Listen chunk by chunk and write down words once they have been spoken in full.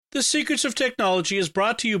The Secrets of Technology is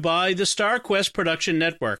brought to you by the StarQuest Production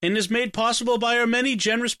Network and is made possible by our many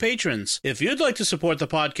generous patrons. If you'd like to support the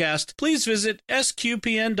podcast, please visit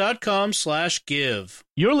sqpn.com/give.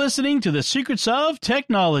 You're listening to The Secrets of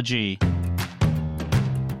Technology.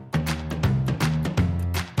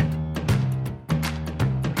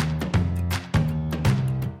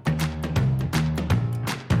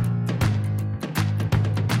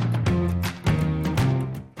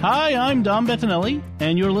 Hi, I'm Dom Bettinelli,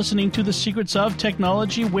 and you're listening to The Secrets of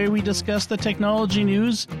Technology, where we discuss the technology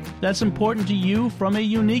news that's important to you from a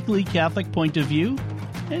uniquely Catholic point of view.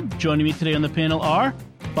 And joining me today on the panel are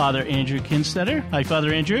Father Andrew Kinstetter. Hi,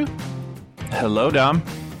 Father Andrew. Hello, Dom.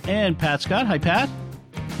 And Pat Scott. Hi, Pat.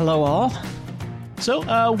 Hello, all.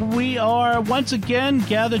 So we are once again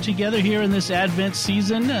gathered together here in this Advent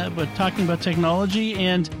season, but talking about technology.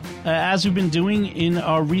 And as we've been doing in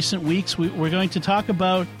our recent weeks, we're going to talk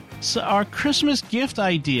about our Christmas gift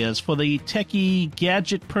ideas for the techie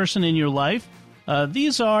gadget person in your life.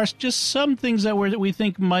 These are just some things that we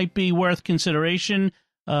think might be worth consideration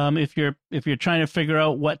if you're trying to figure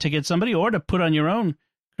out what to get somebody or to put on your own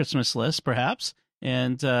Christmas list, perhaps.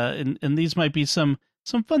 And these might be some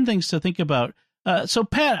fun things to think about. So,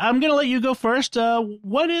 Pat, I'm going to let you go first.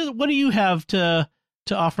 What do you have to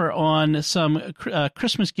offer on some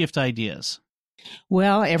Christmas gift ideas?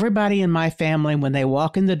 Well, everybody in my family, when they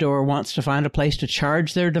walk in the door, wants to find a place to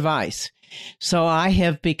charge their device. So I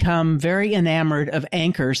have become very enamored of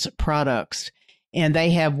Anker's products, and they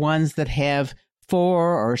have ones that have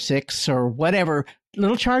 4 or 6 or whatever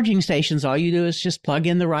little charging stations. All you do is just plug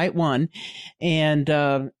in the right one, and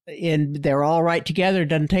they're all right together. It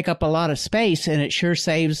doesn't take up a lot of space, and it sure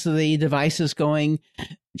saves the devices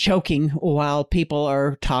choking while people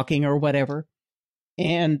are talking or whatever.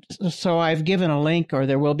 And so I've given a link, or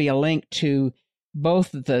there will be a link to both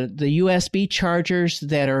the USB chargers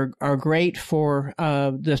that are great for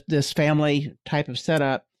this family type of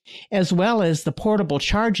setup, as well as the portable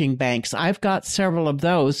charging banks. I've got several of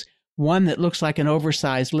those. One that looks like an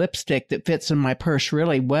oversized lipstick that fits in my purse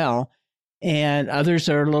really well, and others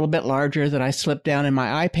are a little bit larger that I slip down in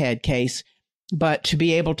my iPad case, but to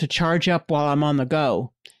be able to charge up while I'm on the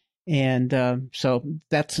go. And so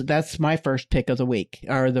that's my first pick of the week,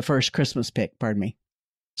 or the first Christmas pick, pardon me.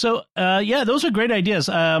 So, yeah, those are great ideas.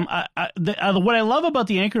 What I love about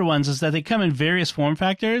the Anker ones is that they come in various form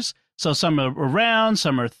factors. So some are round,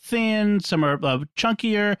 some are thin, some are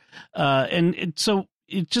chunkier, so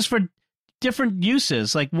it's just for different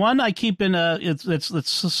uses. Like one I keep in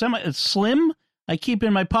it's slim. I keep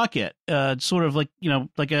in my pocket, sort of like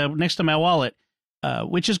next to my wallet,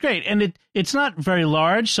 which is great. And it's not very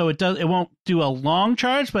large, so it won't do a long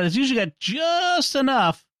charge, but it's usually got just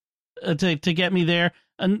enough to get me there.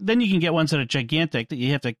 And then you can get ones that are gigantic that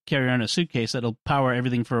you have to carry around a suitcase that'll power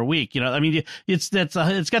everything for a week. It's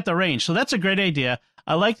got the range, so that's a great idea.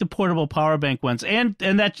 I like the portable power bank ones, and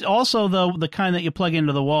that's also the kind that you plug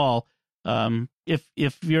into the wall.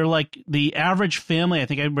 If you're like the average family, I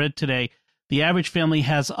think I read today, the average family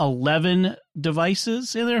has 11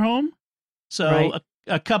 devices in their home. So right.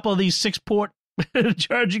 a couple of these 6-port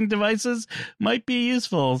charging devices might be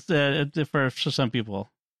useful for some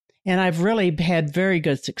people. And I've really had very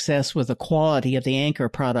good success with the quality of the Anker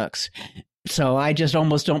products. So I just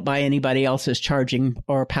almost don't buy anybody else's charging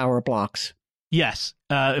or power blocks. Yes.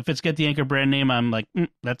 If it's got the Anker brand name, I'm like,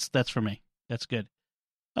 that's for me. That's good.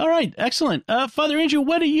 All right. Excellent. Father Andrew,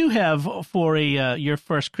 what do you have for your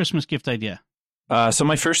first Christmas gift idea? So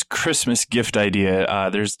my first Christmas gift idea,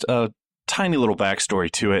 there's a tiny little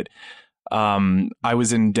backstory to it. I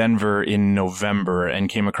was in Denver in November and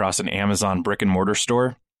came across an Amazon brick and mortar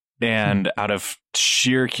store. And out of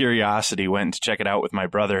sheer curiosity, went to check it out with my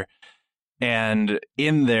brother. And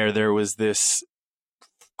in there was this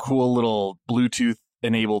cool little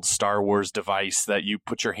Bluetooth-enabled Star Wars device that you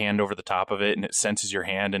put your hand over the top of it, and it senses your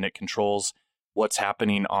hand, and it controls what's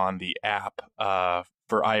happening on the app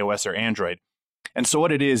for iOS or Android. And so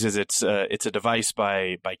what it is it's a device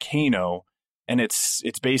by Kano, and it's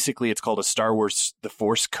basically called a Star Wars The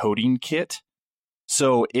Force coding kit.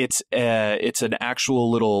 So it's an actual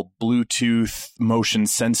little Bluetooth motion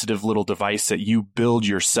sensitive little device that you build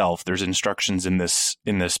yourself. There's instructions in this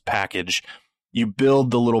package. You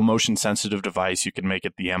build the little motion sensitive device. You can make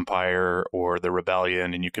it the Empire or the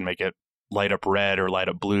Rebellion, and you can make it light up red or light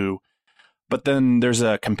up blue. But then there's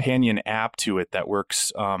a companion app to it that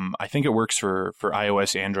works. I think it works for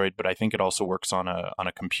iOS, Android, but I think it also works on a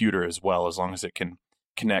computer as well, as long as it can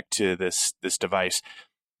connect to this device.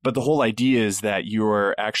 But the whole idea is that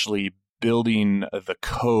you're actually building the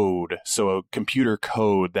code, so a computer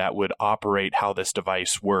code that would operate how this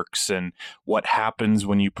device works and what happens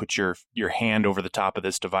when you put your hand over the top of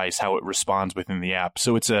this device, how it responds within the app.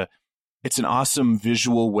 So it's an awesome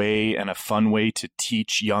visual way and a fun way to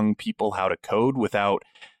teach young people how to code without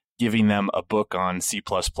giving them a book on C++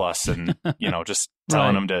 and, just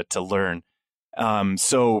telling them to learn.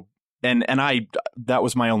 So that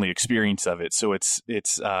was my only experience of it. So it's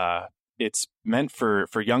meant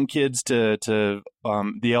for young kids to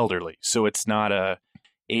the elderly. So it's not a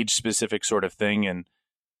age specific sort of thing. And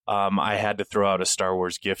I had to throw out a Star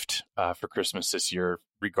Wars gift for Christmas this year,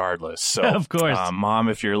 regardless. So, of course, Mom,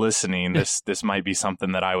 if you're listening, this might be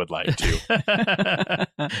something that I would like to.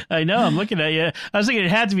 I know. I'm looking at you. I was thinking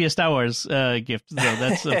it had to be a Star Wars gift. So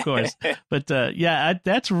that's of course. But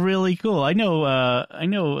that's really cool. I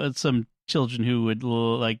know some children who would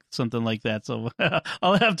like something like that. So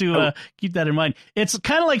I'll have to keep that in mind. It's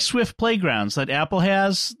kind of like Swift Playgrounds that Apple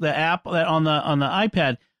has, the app that on the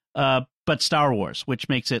iPad, but Star Wars, which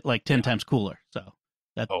makes it like 10 times cooler. So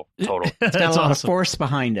totally. It's got a lot of force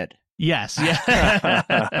behind it. Yes.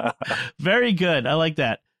 Yeah. Very good. I like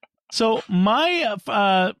that. So my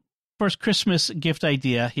first Christmas gift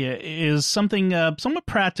idea here is something somewhat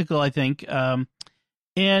practical, I think. And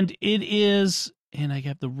it is, and I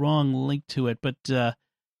have the wrong link to it, but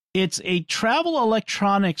it's a travel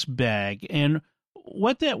electronics bag. And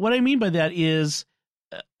what I mean by that is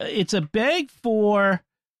it's a bag for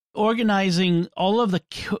organizing all of the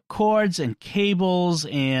cords and cables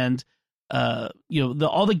and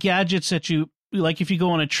all the gadgets that you like if you go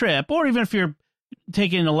on a trip, or even if you're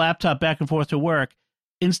taking a laptop back and forth to work.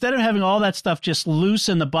 Instead of having all that stuff just loose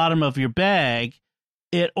in the bottom of your bag,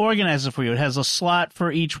 it organizes it for you. It has a slot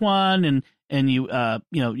for each one, and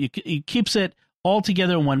it keeps it all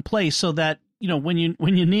together in one place, so that when you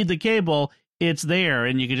need the cable, it's there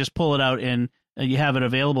and you can just pull it out and you have it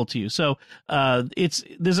available to you. So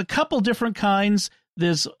there's a couple different kinds.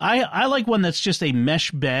 I like one that's just a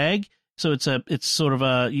mesh bag. So it's sort of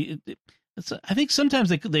I think sometimes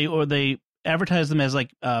they advertise them as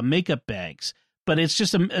like makeup bags, but it's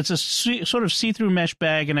just a sort of see-through mesh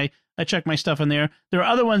bag, and I check my stuff in there. There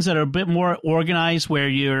are other ones that are a bit more organized where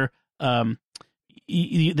you're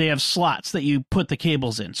they have slots that you put the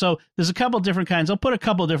cables in. So there's a couple different kinds. I'll put a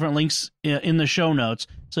couple different links in the show notes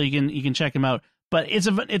so you can check them out. But it's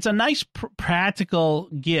a nice practical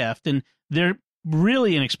gift, and they're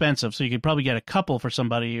really inexpensive. So you could probably get a couple for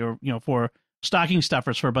somebody, or for stocking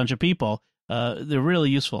stuffers for a bunch of people. They're really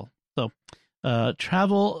useful. So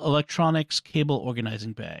travel electronics cable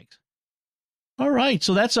organizing bags. All right,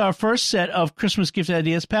 so that's our first set of Christmas gift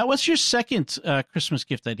ideas. Pat, what's your second Christmas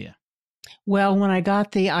gift idea? Well, when I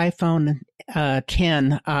got the iPhone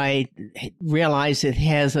 10, I realized it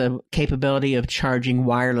has a capability of charging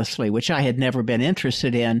wirelessly, which I had never been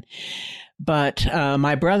interested in. But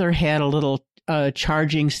my brother had a little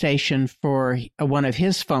charging station for one of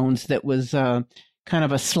his phones that was kind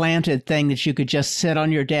of a slanted thing that you could just sit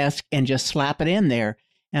on your desk and just slap it in there.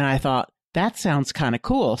 And I thought, that sounds kind of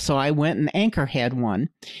cool. So I went and Anker had one,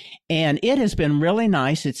 and it has been really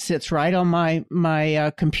nice. It sits right on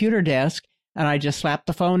my computer desk, and I just slap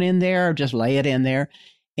the phone in there, or just lay it in there,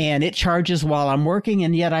 and it charges while I'm working,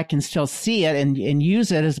 and yet I can still see it and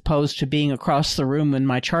use it, as opposed to being across the room in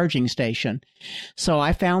my charging station. So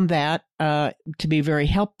I found that to be very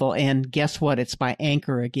helpful. And guess what? It's by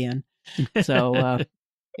Anker again. So at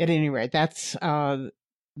any rate, that's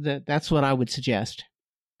what I would suggest.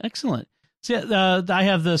 Excellent. So, I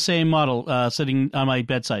have the same model sitting on my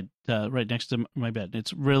bedside, right next to my bed.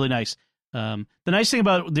 It's really nice. The nice thing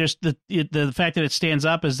about the fact that it stands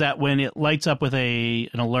up is that when it lights up with an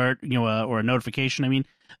alert, or a notification,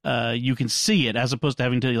 you can see it, as opposed to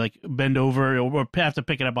having to like bend over or have to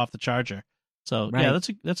pick it up off the charger. So right. Yeah,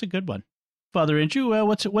 that's a good one. Father Andrew,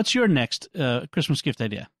 what's your next Christmas gift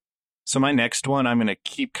idea? So my next one, I'm going to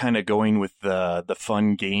keep kind of going with the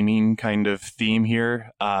fun gaming kind of theme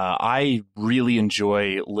here. I really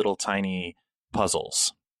enjoy little tiny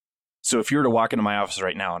puzzles. So if you were to walk into my office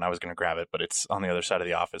right now, and I was going to grab it, but it's on the other side of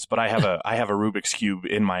the office, but I have a Rubik's Cube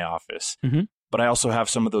in my office. Mm-hmm. But I also have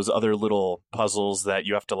some of those other little puzzles that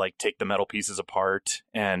you have to like take the metal pieces apart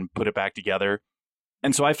and put it back together.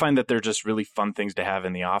 And so I find that they're just really fun things to have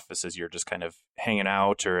in the office as you're just kind of hanging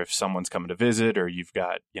out, or if someone's coming to visit, or you've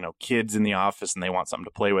got, kids in the office and they want something to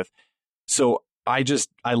play with. So I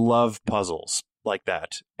love puzzles like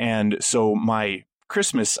that. And so my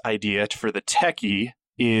Christmas idea for the techie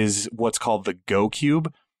is what's called the Go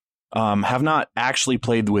Cube. Have not actually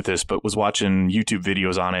played with this, but was watching YouTube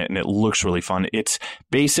videos on it, and it looks really fun. It's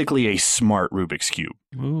basically a smart Rubik's Cube.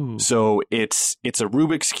 Ooh. So it's a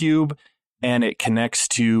Rubik's Cube and it connects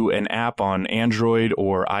to an app on Android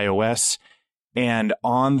or iOS. And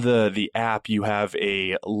on the app, you have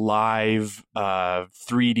a live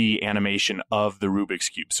 3D animation of the Rubik's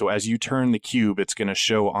Cube. So as you turn the cube, it's going to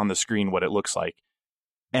show on the screen what it looks like.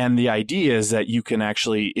 And the idea is that you can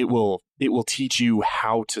actually, it will teach you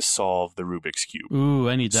how to solve the Rubik's Cube. Ooh,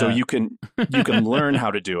 I need that. So you can learn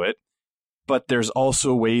how to do it, but there's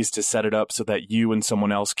also ways to set it up so that you and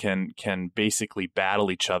someone else can basically battle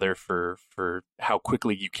each other for how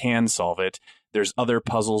quickly you can solve it. There's other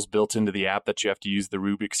puzzles built into the app that you have to use the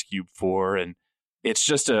Rubik's Cube for, and it's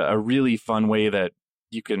just a really fun way that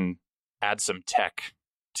you can add some tech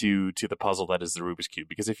to the puzzle that is the Rubik's Cube.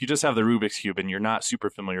 Because if you just have the Rubik's Cube and you're not super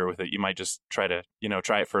familiar with it, you might just try it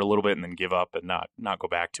for a little bit and then give up and not go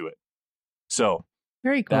back to it. So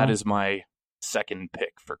very cool. That is my second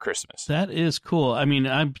pick for Christmas. That is cool. I mean,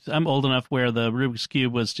 I'm old enough where the Rubik's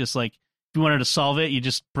Cube was just like, if you wanted to solve it, you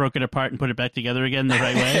just broke it apart and put it back together again the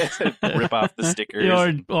right way. Rip off the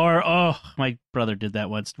stickers. Or my brother did that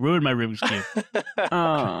once. Ruined my Rubik's Cube.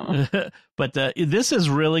 Oh. But this is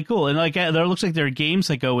really cool. And like there looks like there are games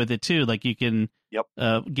that go with it too. Like you can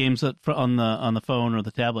games that on the phone or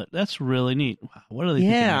the tablet. That's really neat. Wow, what are they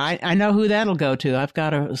thinking? Yeah, I know who that'll go to. I've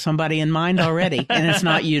got somebody in mind already. And it's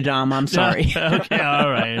not you, Dom. I'm sorry. Okay, all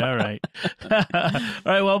right. All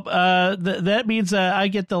right, well, that means I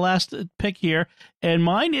get the last pick here. And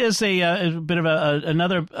mine is a bit of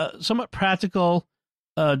another somewhat practical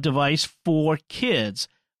device for kids.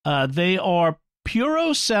 They are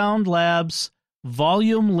Puro Sound Labs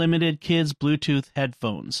volume limited kids Bluetooth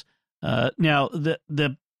headphones. Now,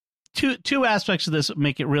 the two aspects of this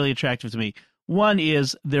make it really attractive to me. One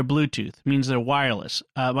is they're Bluetooth, means they're wireless.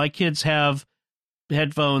 My kids have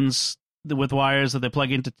headphones with wires that they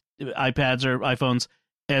plug into iPads or iPhones,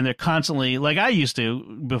 and they're constantly, like I used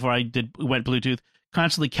to before I went Bluetooth,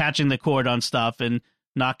 constantly catching the cord on stuff and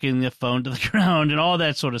knocking the phone to the ground and all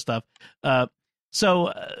that sort of stuff.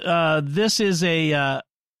 So this is they're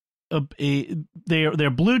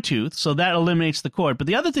Bluetooth, so that eliminates the cord. But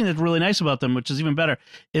the other thing that's really nice about them, which is even better,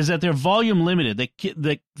 is that they're volume limited.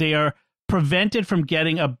 They are prevented from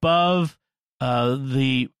getting above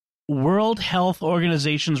the World Health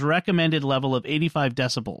Organization's recommended level of 85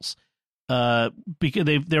 decibels. Because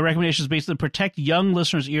their recommendation is basically to protect young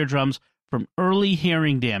listeners' eardrums from early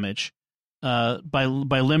hearing damage by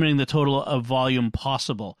limiting the total of volume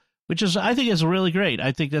possible, which I think is really great.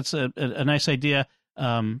 I think that's a nice idea.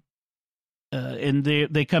 And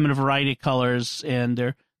they come in a variety of colors, and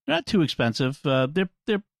they're not too expensive. They're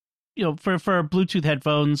for Bluetooth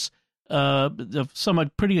headphones, of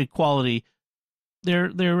somewhat pretty good quality. They're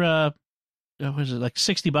what is it, like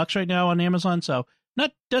 $60 right now on Amazon? So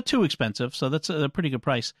not too expensive. So that's a pretty good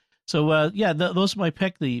price. So those are my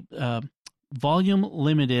pick. The volume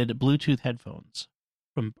limited Bluetooth headphones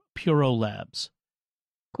from Puro Labs.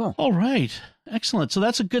 Cool. All right. Excellent. So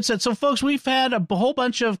that's a good set. So, folks, we've had a whole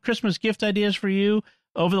bunch of Christmas gift ideas for you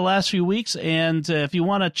over the last few weeks. And if you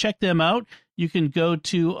want to check them out, you can go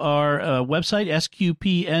to our website,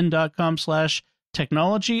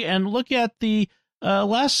 sqpn.com/technology, and look at the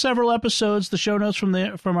last several episodes, the show notes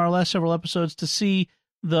from our last several episodes, to see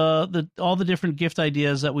all the different gift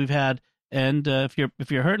ideas that we've had. And if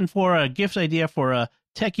you're hurting for a gift idea for a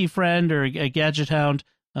techie friend or a gadget hound,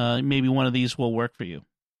 maybe one of these will work for you.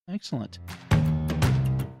 Excellent.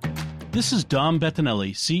 This is Dom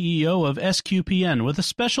Bettinelli, CEO of SQPN, with a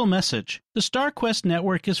special message. The StarQuest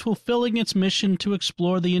Network is fulfilling its mission to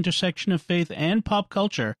explore the intersection of faith and pop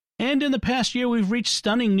culture, and in the past year we've reached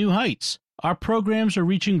stunning new heights. Our programs are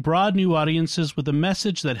reaching broad new audiences with a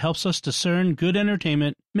message that helps us discern good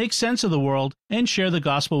entertainment, make sense of the world, and share the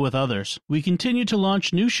gospel with others. We continue to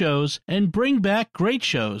launch new shows and bring back great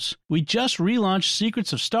shows. We just relaunched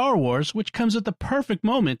Secrets of Star Wars, which comes at the perfect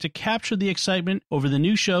moment to capture the excitement over the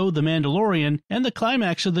new show The Mandalorian and the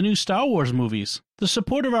climax of the new Star Wars movies. The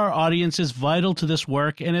support of our audience is vital to this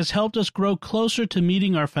work and has helped us grow closer to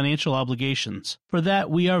meeting our financial obligations. For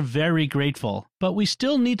that, we are very grateful. But we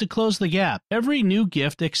still need to close the gap. Every new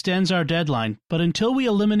gift extends our deadline, but until we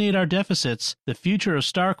eliminate our deficits, the future of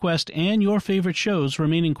StarQuest and your favorite shows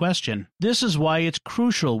remain in question. This is why it's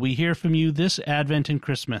crucial we hear from you this Advent and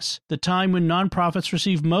Christmas, the time when nonprofits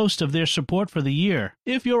receive most of their support for the year.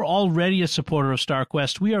 If you're already a supporter of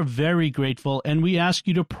StarQuest, we are very grateful, and we ask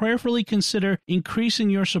you to prayerfully consider increasing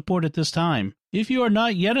your support at this time. If you are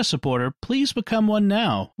not yet a supporter, please become one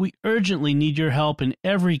now. We urgently need your help, and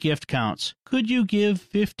every gift counts. Could you give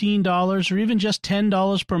 $15 or even just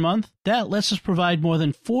 $10 per month? That lets us provide more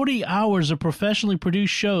than 40 hours of professionally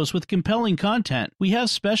produced shows with compelling content. We have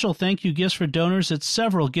special thank you gifts for donors at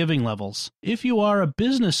several giving levels. If you are a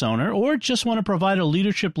business owner or just want to provide a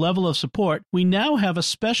leadership level of support, we now have a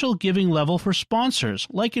special giving level for sponsors,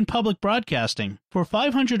 like in public broadcasting. For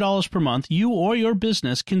 $500 per month, you or your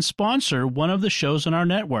business can sponsor one of the shows on our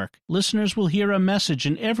network. Listeners will hear a message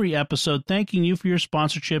in every episode thanking you for your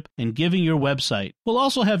sponsorship and giving your website. We'll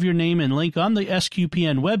also have your name and link on the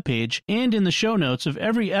SQPN webpage and in the show notes of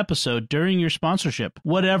every episode during your sponsorship.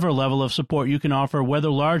 Whatever level of support you can offer, whether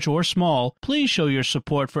large or small, please show your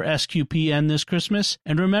support for SQPN this Christmas,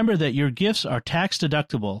 and remember that your gifts are tax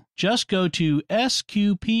deductible. Just go to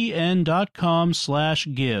sqpn.com/give.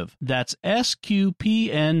 That's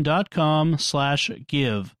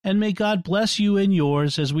sqpn.com/give. And may God bless you and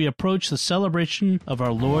yours as we approach the celebration of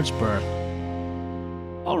our Lord's birth.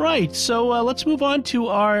 All right, so let's move on to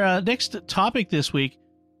our next topic this week.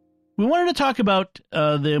 We wanted to talk about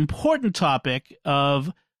the important topic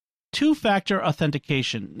of two-factor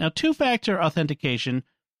authentication. Now, two-factor authentication,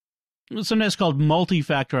 sometimes called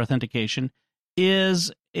multi-factor authentication,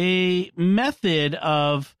 is a method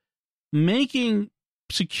of making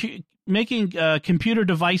computer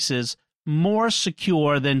devices more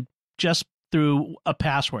secure than just through a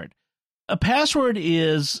password. A password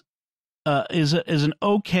is an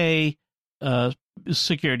okay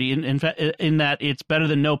security in fact, in that it's better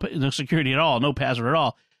than no security at all, no password at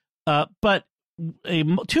all. But a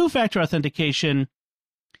two-factor authentication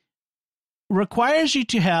requires you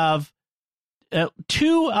to have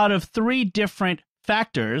 2 out of 3 different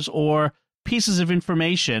factors or pieces of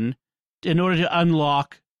information in order to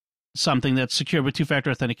unlock something that's secure with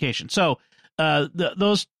two-factor authentication. So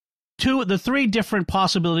the 3 different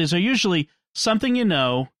possibilities are usually something you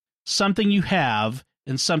know, something you have,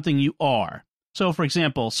 and something you are. So, for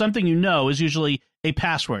example, something you know is usually a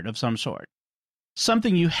password of some sort.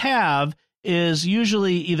 Something you have is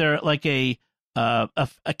usually either like a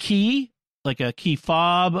key, like a key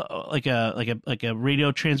fob, like a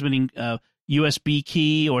radio transmitting USB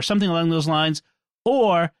key or something along those lines,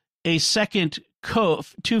 or a second code,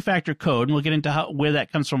 two-factor code, and we'll get into where that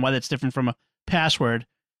comes from, why that's different from a password.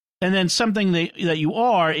 And then something that you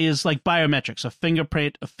are is like biometrics, a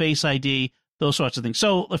fingerprint, a face ID, those sorts of things.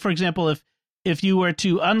 So, for example, if you were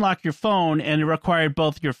to unlock your phone and it required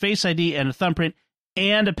both your face ID and a thumbprint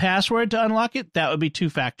and a password to unlock it, that would be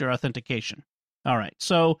two-factor authentication. All right.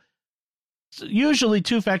 So usually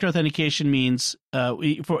two-factor authentication means,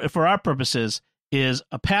 for our purposes, is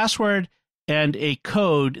a password and a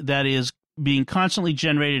code that is being constantly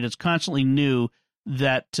generated. It's constantly new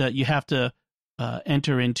that you have to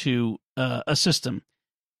enter into a system.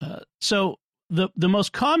 So the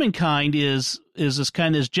most common kind is this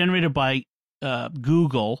kind that's generated by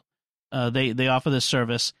Google. They offer this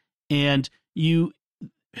service, and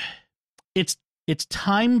it's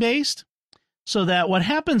time based, so that what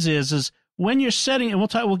happens is when you're setting, and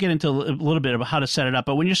we'll get into a little bit about how to set it up,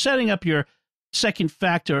 but when you're setting up your second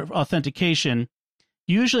factor authentication,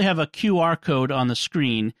 you usually have a QR code on the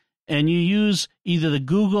screen, and you use either the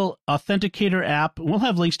Google Authenticator app, and we'll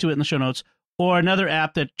have links to it in the show notes, or another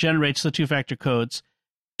app that generates the two-factor codes,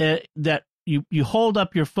 that you hold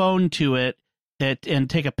up your phone to it and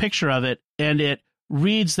take a picture of it, and it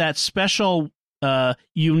reads that special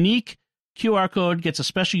unique QR code, gets a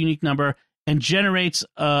special unique number, and generates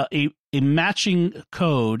a matching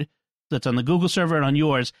code that's on the Google server and on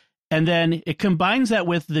yours, and then it combines that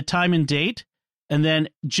with the time and date, and then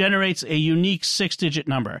generates a unique 6-digit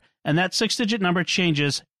number. And that 6-digit number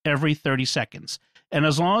changes every 30 seconds. And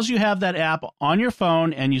as long as you have that app on your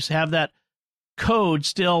phone and you have that code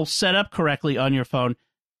still set up correctly on your phone,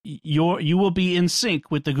 you will be in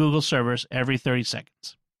sync with the Google servers every 30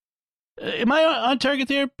 seconds. Am I on target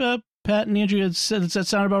there, Pat and Andrea? Does that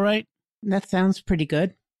sound about right? That sounds pretty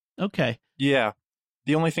good. Okay. Yeah.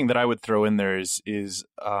 The only thing that I would throw in there is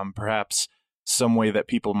perhaps some way that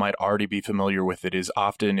people might already be familiar with it is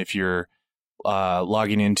often if you're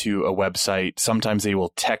logging into a website, sometimes they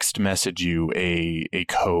will text message you a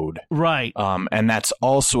code. Right. And that's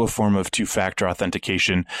also a form of two-factor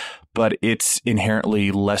authentication, but it's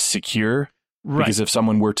inherently less secure. Right. Because if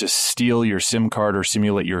someone were to steal your SIM card or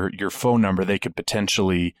simulate your phone number, they could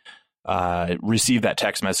potentially receive that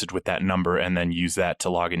text message with that number and then use that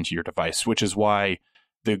to log into your device, which is why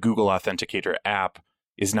the Google Authenticator app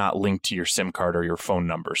is not linked to your SIM card or your phone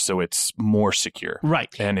number. So it's more secure.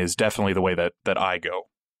 Right. And is definitely the way that I go.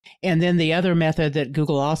 And then the other method that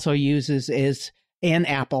Google also uses and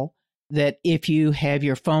Apple that if you have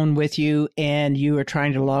your phone with you and you are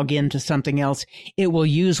trying to log into something else, it will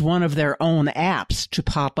use one of their own apps to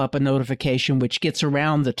pop up a notification, which gets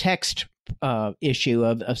around the text issue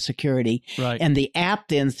of security. Right. And the app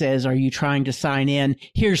then says, are you trying to sign in?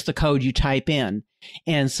 Here's the code you type in.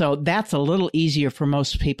 And so that's a little easier for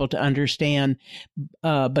most people to understand.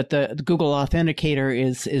 But the Google Authenticator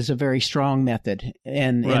is a very strong method,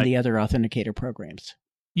 and the other authenticator programs.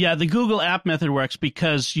 Yeah, the Google app method works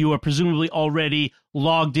because you are presumably already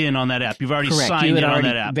logged in on that app. You've already signed in on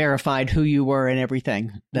that app. Verified who you were and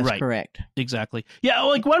everything. That's correct. Exactly. Yeah,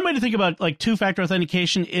 like one way to think about like two-factor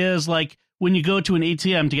authentication is like when you go to an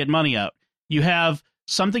ATM to get money out. You have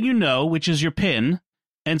something you know, which is your PIN,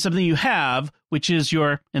 and something you have, which is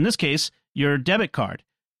your, in this case, your debit card.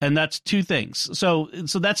 And that's two things. So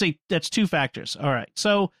that's two factors. All right.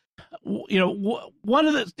 So one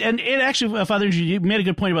of the, and it actually, Father, you made a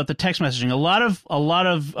good point about the text messaging. A lot of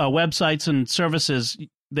websites and services,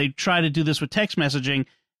 they try to do this with text messaging,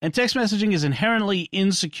 and text messaging is inherently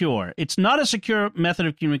insecure. It's not a secure method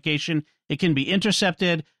of communication. It can be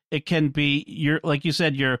intercepted. It can be like you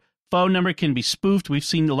said, your phone number can be spoofed. We've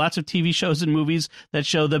seen lots of TV shows and movies that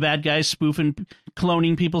show the bad guys spoofing,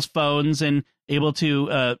 cloning people's phones and able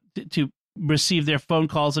to receive their phone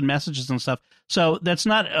calls and messages and stuff. So that's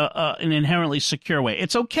not an inherently secure way.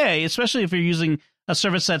 It's okay, especially if you're using a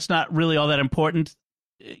service that's not really all that important,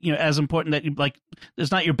 as important that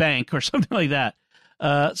it's not your bank or something like that.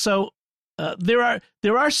 So there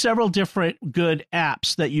are several different good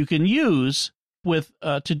apps that you can use with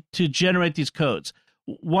to generate these codes.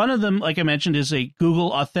 One of them, like I mentioned, is a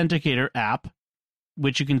Google Authenticator app,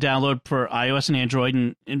 which you can download for iOS and Android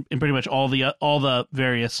and pretty much all the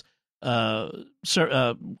various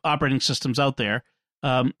operating systems out there.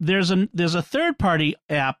 There's a third-party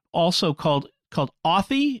app also called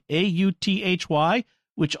Authy, Authy,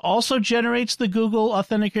 which also generates the Google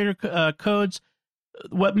Authenticator codes.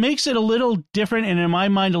 What makes it a little different and in my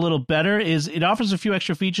mind a little better is it offers a few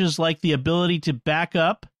extra features like the ability to back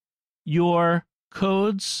up your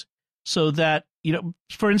codes so that,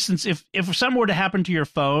 for instance, if something were to happen to your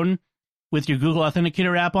phone with your Google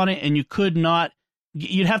Authenticator app on it and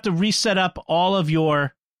you'd have to reset up all of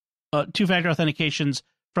your two-factor authentications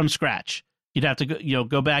from scratch. You'd have to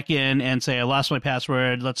go back in and say, I lost my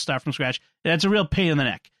password. Let's start from scratch. That's a real pain in the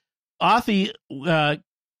neck. Authy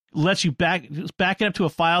lets you back it up to a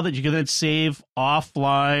file that you can then save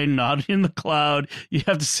offline, not in the cloud. You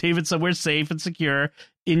have to save it somewhere safe and secure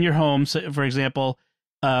in your home, for example.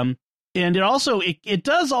 And it also it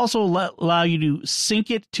does also allow you to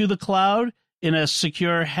sync it to the cloud in a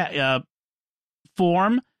secure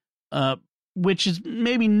form, which is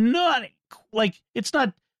maybe not it's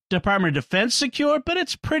not Department of Defense secure, but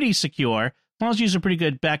it's pretty secure as long as you use a pretty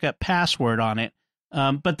good backup password on it.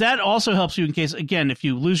 But that also helps you in case, again, if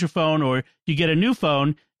you lose your phone or you get a new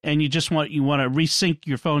phone and you want to resync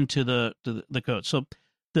your phone to the code. So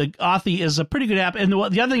the Authy is a pretty good app. And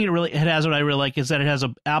the other thing it has, what I really like, is that it has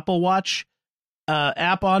an Apple Watch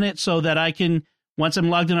app on it, so that I can, once I'm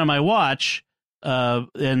logged in on my watch, and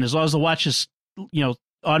as long as the watch is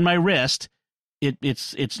on my wrist,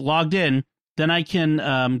 it's logged in, then I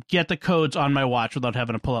can get the codes on my watch without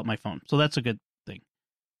having to pull out my phone. So that's a good thing.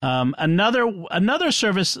 Another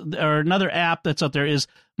service or another app that's out there is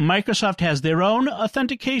Microsoft has their own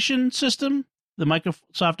authentication system, the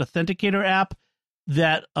Microsoft Authenticator app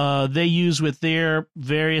that they use with their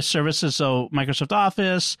various services. So Microsoft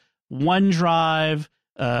Office, OneDrive,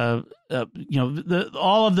 all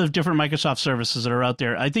of the different Microsoft services that are out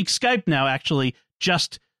there. I think Skype now actually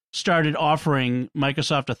just started offering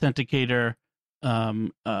Microsoft Authenticator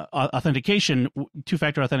authentication,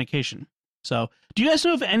 two-factor authentication. So do you guys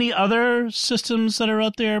know of any other systems that are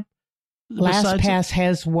out there? LastPass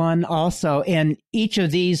has one also, and each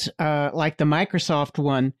of these, like the Microsoft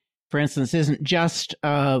one, for instance, isn't just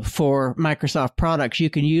for Microsoft products. You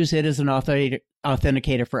can use it as an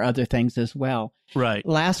authenticator for other things as well. Right.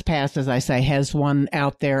 LastPass, as I say, has one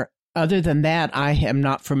out there. Other than that, I am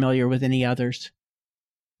not familiar with any others.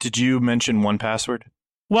 Did you mention 1Password?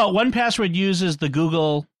 Well, 1Password uses the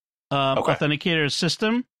Google Authenticator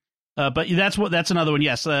system, but that's another one.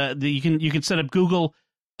 Yes, you can set up Google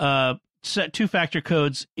set two-factor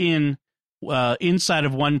codes inside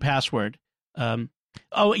of 1Password.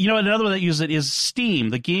 Another one that uses it is Steam.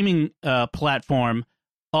 The gaming platform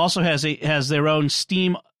also has their own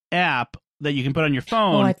Steam app that you can put on your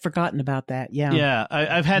phone. Oh, I'd forgotten about that. Yeah. Yeah,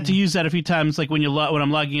 I've had to use that a few times. Like when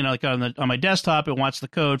I'm logging in, like on my desktop, it wants the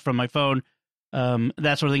code from my phone.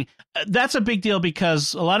 That sort of thing. That's a big deal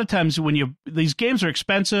because a lot of times when these games are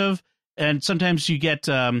expensive, and sometimes you get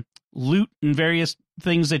loot and various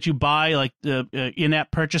things that you buy, like the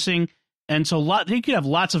in-app purchasing. And so you could have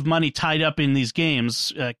lots of money tied up in these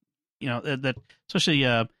games, that especially,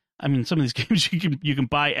 some of these games you can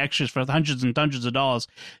buy extras for hundreds and hundreds of dollars,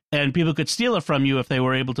 and people could steal it from you if they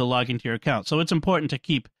were able to log into your account. So it's important to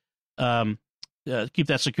keep that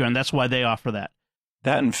secure, and that's why they offer that.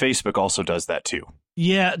 That, and Facebook also does that too.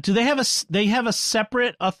 Yeah. Do they have a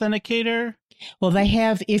separate authenticator? Well, they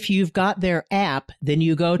have, if you've got their app, then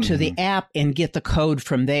you go to the app and get the code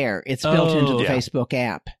from there. It's built into the Facebook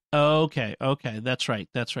app. Okay. That's right.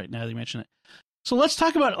 Now that you mention it. So let's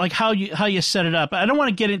talk about like how you set it up. I don't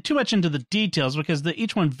want to get too much into the details because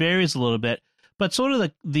each one varies a little bit, but sort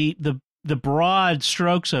of the broad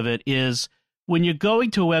strokes of it is when you're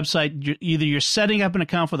going to a website, you're setting up an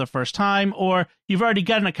account for the first time, or you've already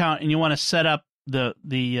got an account and you want to set up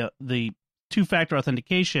the two-factor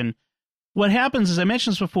authentication. What happens, as I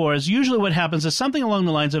mentioned before, is usually what happens is something along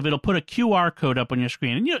the lines of it'll put a QR code up on your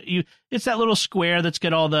screen, and it's that little square that's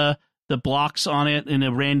got all the blocks on it in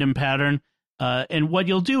a random pattern. And what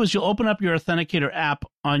you'll do is you'll open up your Authenticator app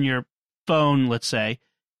on your phone, let's say,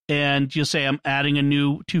 and you'll say, I'm adding a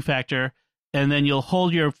new two-factor, and then you'll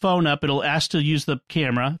hold your phone up. It'll ask to use the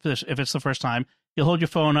camera if it's the first time. You'll hold your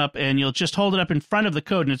phone up, and you'll just hold it up in front of the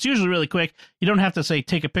code, and it's usually really quick. You don't have to say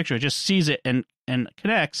take a picture. It just sees it and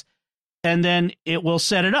connects. And then it will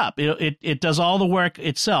set it up. It does all the work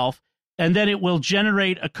itself, and then it will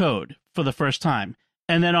generate a code for the first time.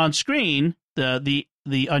 And then on screen, the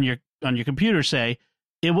on your computer, say,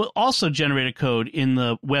 it will also generate a code in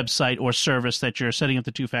the website or service that you're setting up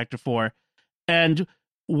the two-factor for. And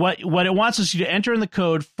what it wants is you to enter in the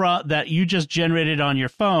code that you just generated on your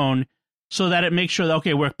phone, so that it makes sure that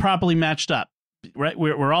we're properly matched up, right?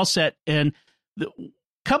 We're all set. And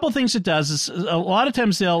couple things it does is a lot of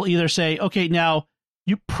times they'll either say, okay, now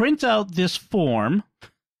you print out this form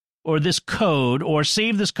or this code or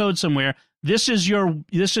save this code somewhere. This is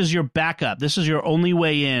your backup. This is your only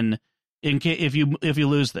way in if you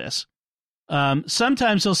lose this.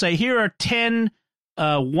 Sometimes they'll say, here are 10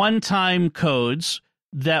 one-time codes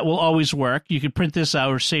that will always work. You can print this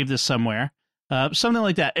out or save this somewhere, something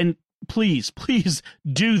like that. And please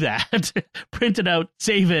do that. Print it out,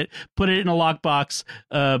 save it, put it in a lockbox,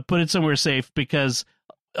 put it somewhere safe, because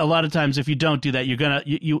a lot of times if you don't do that,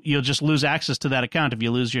 you'll just lose access to that account if you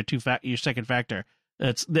lose your second factor.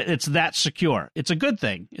 It's that secure. It's a good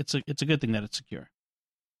thing. It's a good thing that it's secure.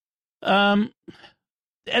 And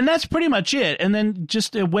that's pretty much it. And then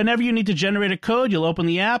just whenever you need to generate a code, you'll open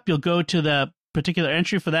the app, you'll go to the particular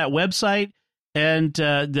entry for that website, and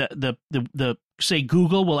the say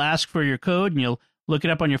Google will ask for your code, and you'll look it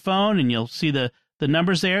up on your phone, and you'll see the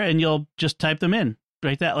numbers there, and you'll just type them in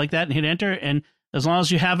like that, and hit enter. And as long as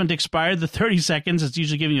you haven't expired the 30 seconds, it's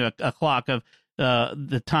usually giving you a clock of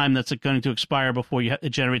the time that's going to expire before it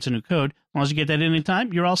generates a new code. As long as you get that in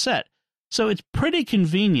time, you're all set. So it's pretty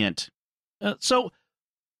convenient.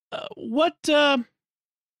 What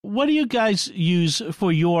do you guys use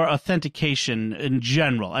for your authentication in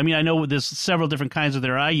general? I mean, I know there's several different kinds that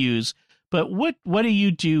I use, but what do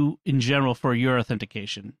you do in general for your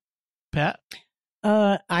authentication, Pat?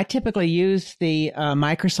 I typically use the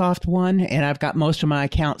Microsoft one, and I've got most of my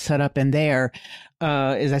accounts set up in there.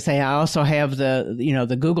 As I say, I also have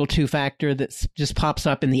the Google two-factor that just pops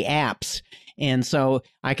up in the apps. And so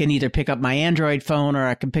I can either pick up my Android phone or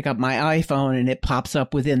I can pick up my iPhone, and it pops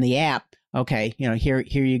up within the app. Okay, here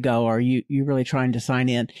you go. Are you really trying to sign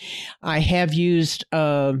in? I have used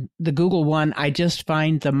the Google one. I just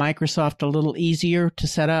find the Microsoft a little easier to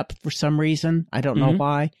set up for some reason. I don't know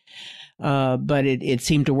why. But it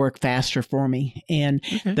seemed to work faster for me. And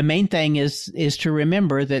the main thing is to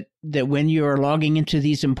remember that when you are logging into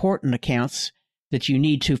these important accounts that you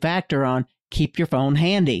need two-factor on, keep your phone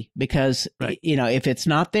handy, because, if it's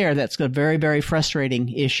not there, that's a very, very frustrating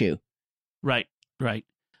issue. Right.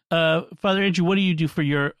 Father Andrew, what do you do for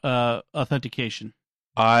your authentication?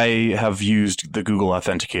 I have used the Google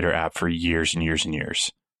Authenticator app for years and years and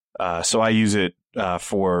years. So I use it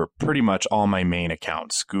for pretty much all my main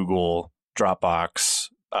accounts: Google, Dropbox.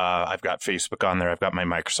 I've got Facebook on there. I've got my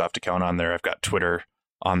Microsoft account on there. I've got Twitter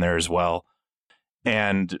on there as well.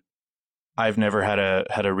 And I've never had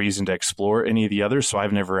a reason to explore any of the others, so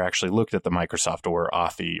I've never actually looked at the Microsoft or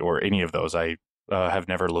Authy or any of those. I have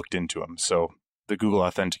never looked into them. So the Google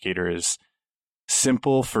Authenticator is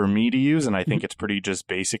simple for me to use, and I think it's pretty just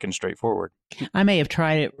basic and straightforward. I may have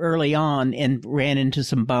tried it early on and ran into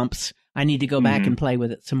some bumps. I need to go back and play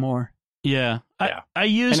with it some more. Yeah. I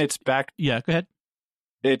use, and it's back. Yeah, go ahead.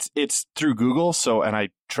 It's through Google, and I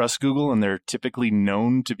trust Google, and they're typically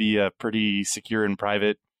known to be a pretty secure and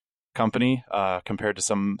private company compared to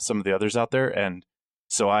some of the others out there. And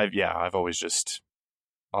So I've always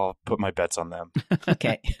I'll put my bets on them.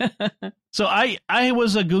 Okay. So I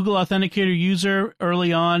was a Google Authenticator user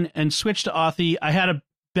early on and switched to Authy. I had a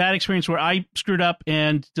bad experience where I screwed up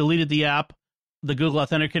and deleted the Google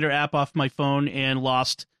Authenticator app off my phone and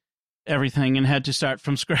lost everything and had to start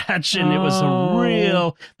from scratch. And it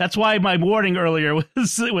was that's why my warning earlier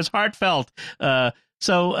was heartfelt.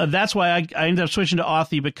 So that's why I ended up switching to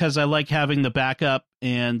Authy, because I like having the backup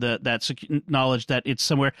and that knowledge that it's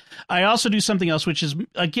somewhere. I also do something else, which is,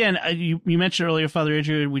 again, you mentioned earlier, Father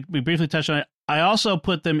Adrian, we briefly touched on it. I also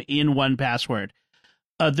put them in 1Password.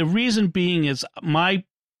 The reason being is my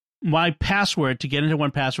password to get into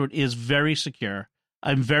 1Password is very secure.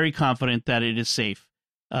 I'm very confident that it is safe.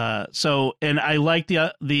 And I like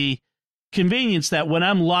the convenience that when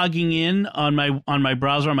I'm logging in on my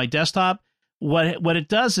browser on my desktop, what it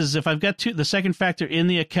does is if I've got the second factor in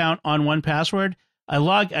the account on 1Password,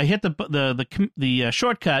 I hit the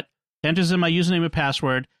shortcut, enters in my username and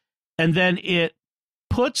password, and then it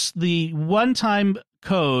puts the one-time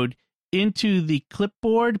code into the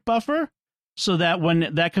clipboard buffer so that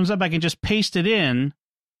when that comes up, I can just paste it in.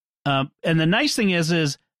 And the nice thing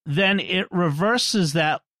is then it reverses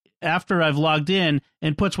that after I've logged in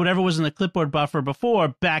and puts whatever was in the clipboard buffer before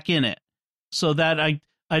back in it, so that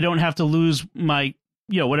I don't have to lose my,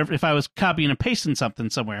 whatever, if I was copying and pasting something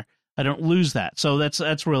somewhere, I don't lose that. So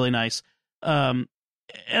that's really nice. And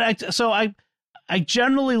I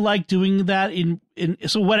generally like doing that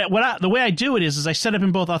the way I do it is I set up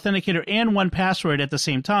in both Authenticator and 1Password at the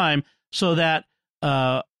same time, so that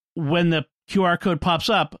when the QR code pops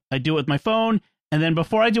up, I do it with my phone. And then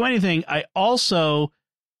before I do anything, I also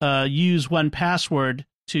use 1Password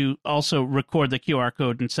to also record the QR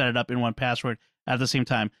code and set it up in 1Password at the same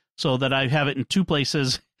time, so that I have it in two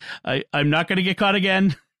places. I'm not going to get caught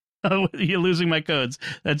again. You're losing my codes.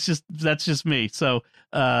 That's just me. So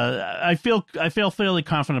I feel fairly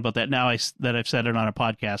confident about that now that I've said it on a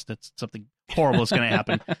podcast. That something horrible is going to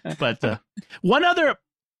happen. But one other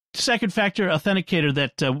second factor authenticator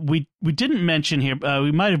that we didn't mention here,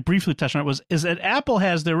 we might have briefly touched on it, is that Apple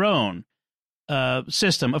has their own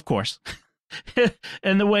system, of course.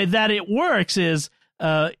 And the way that it works is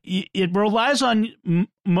it relies on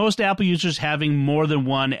most Apple users having more than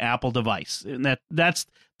one Apple device, and that's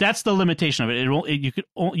the limitation of it.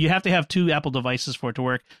 You have to have two Apple devices for it to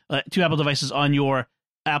work. Two Apple devices on your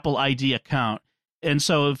Apple ID account, and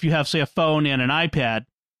so if you have, say, a phone and an iPad,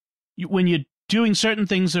 when you're doing certain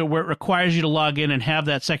things where it requires you to log in and have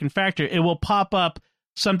that second factor, it will pop up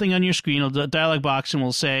something on your screen, a dialog box, and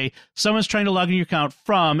will say someone's trying to log in your account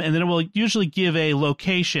from, and then it will usually give a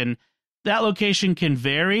location. That location can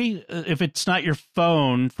vary. If it's not your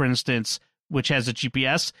phone, for instance, which has a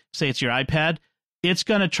GPS, say it's your iPad, it's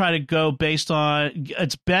going to try to go based on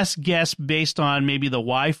its best guess based on maybe the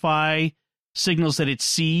Wi-Fi signals that it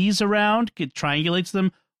sees around, it triangulates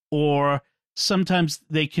them, or sometimes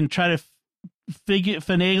they can try to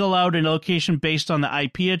finagle out a location based on the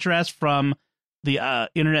IP address from the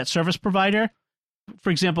internet service provider.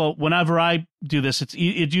 For example, whenever I do this, it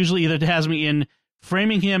usually either has me in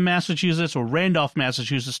Framingham, Massachusetts, or Randolph,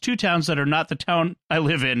 Massachusetts, two towns that are not the town I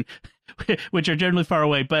live in, which are generally far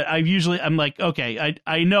away. But I'm like, okay,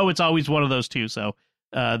 I know it's always one of those two, so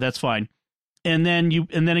that's fine. And then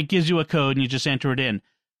it gives you a code, and you just enter it in.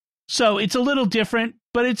 So it's a little different,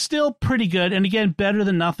 but it's still pretty good. And again, better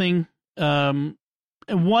than nothing. And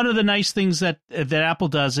one of the nice things that Apple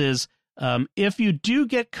does is if you do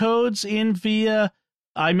get codes in via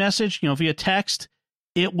iMessage, via text,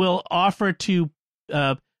 it will offer to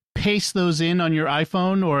paste those in on your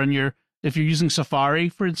iPhone, or if you're using Safari,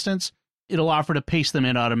 for instance, it'll offer to paste them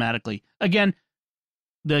in automatically. Again,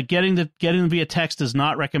 getting them via text is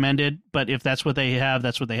not recommended, but if that's what they have,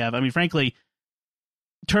 that's what they have. I mean, frankly,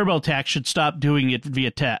 TurboTax should stop doing it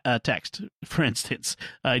via text, for instance.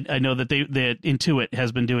 I know that Intuit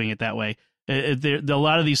has been doing it that way. A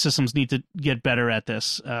lot of these systems need to get better at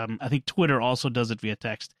this. I think Twitter also does it via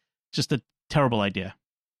text. Just a terrible idea.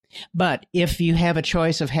 But if you have a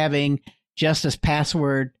choice of having just as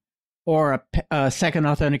password or a second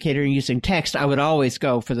authenticator using text, I would always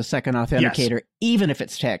go for the second authenticator, yes, even if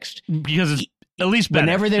it's text. Because it's at least better.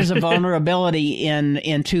 Whenever there's a vulnerability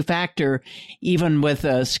in two-factor, even with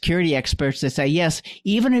security experts, they say, yes,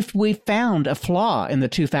 even if we found a flaw in the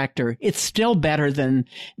two-factor, it's still better than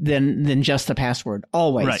just the password.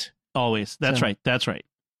 Always. Right. Always. That's right. That's right.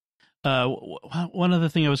 One other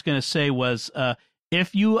thing I was going to say was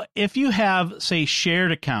if you have, say,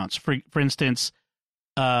 shared accounts, for instance,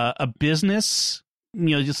 a business,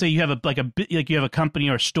 you say you have you have a company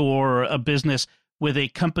or store or a business with a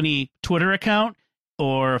company Twitter account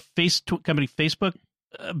or company Facebook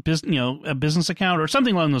a business account or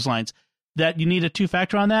something along those lines, that you need a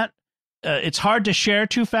two-factor on that. It's hard to share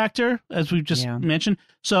two-factor, as we've just mentioned.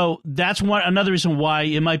 So that's another reason why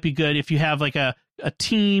it might be good if you have like a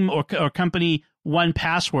team or company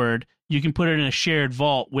 1Password. You can put it in a shared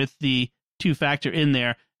vault with the two-factor in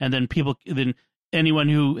there, and then anyone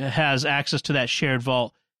who has access to that shared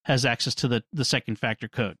vault has access to the second factor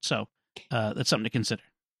code. So that's something to consider.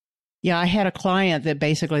 Yeah, I had a client that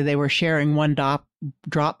basically they were sharing one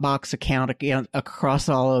Dropbox account across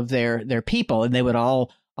all of their people, and they would all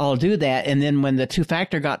do that. And then when the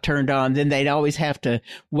two-factor got turned on, then they'd always have to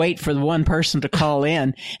wait for the one person to call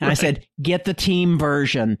in. And I said, get the team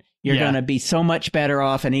version. You're going to be so much better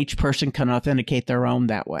off, and each person can authenticate their own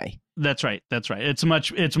that way. That's right. It's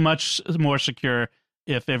much more secure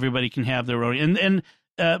if everybody can have their own.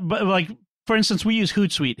 But like, for instance, we use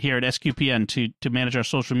Hootsuite here at SQPN to manage our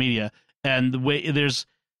social media, and the way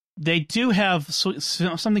they do have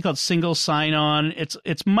something called single sign-on.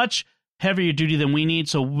 It's much heavier duty than we need.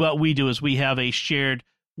 So what we do is we have a shared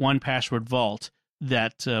 1Password vault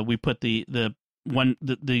that we put the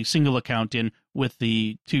single account in with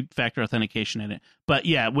the two-factor authentication in it. But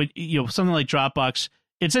yeah, something like Dropbox,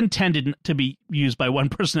 it's intended to be used by one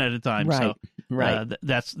person at a time. Right. So right.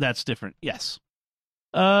 That's different. Yes.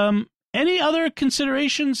 Any other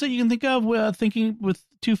considerations that you can think of thinking with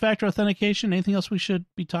two-factor authentication? Anything else we should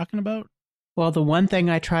be talking about? Well, the one thing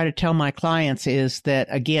I try to tell my clients is that,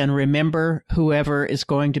 again, remember whoever is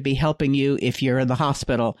going to be helping you if you're in the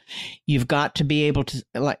hospital. You've got to be able to,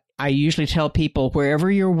 like I usually tell people,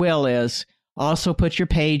 wherever your will is, also put your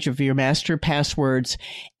page of your master passwords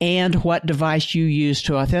and what device you use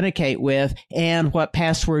to authenticate with and what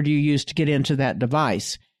password you use to get into that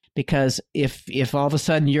device. Because if all of a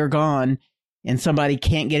sudden you're gone and somebody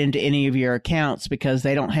can't get into any of your accounts because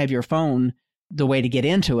they don't have your phone, the way to get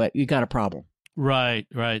into it, you got a problem. Right.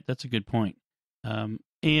 That's a good point.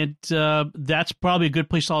 And that's probably a good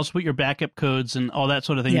place to also put your backup codes and all that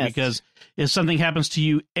sort of thing, because if something happens to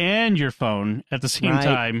you and your phone at the same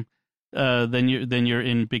time, then you're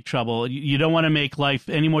in big trouble. You don't want to make life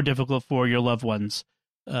any more difficult for your loved ones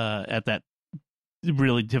at that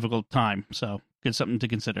really difficult time. So it's something to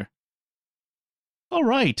consider. All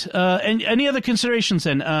right. And any other considerations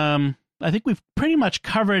then? I think we've pretty much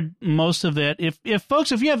covered most of it. If you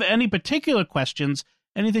have any particular questions,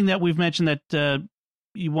 anything that we've mentioned that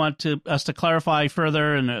you want us to clarify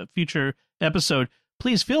further in a future episode,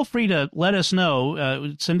 please feel free to let us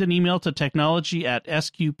know. Send an email to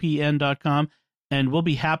technology@sqpn.com, and we'll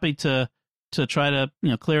be happy to try to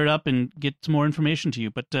clear it up and get some more information to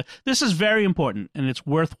you. But this is very important, and it's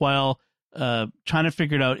worthwhile trying to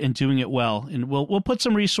figure it out and doing it well. And we'll put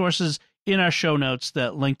some resources in our show notes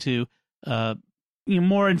that link to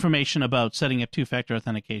more information about setting up two-factor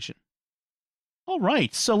authentication. All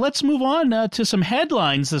right, so let's move on to some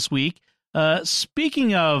headlines this week.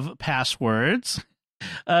 Speaking of passwords,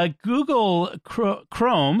 Google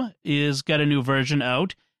Chrome is got a new version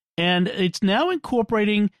out, and it's now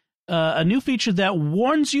incorporating a new feature that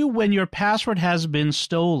warns you when your password has been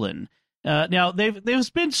stolen. Now,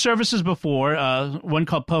 there's been services before, one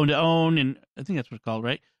called Pwn to Own, and I think that's what it's called,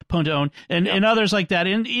 right? Pwn to Own, and others like that,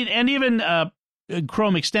 and even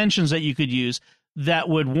Chrome extensions that you could use that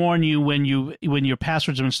would warn you when your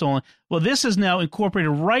passwords have been stolen. Well, this is now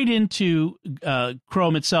incorporated right into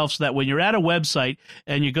Chrome itself, so that when you're at a website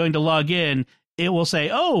and you're going to log in, it will say,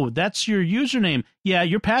 "Oh, that's your username. Yeah,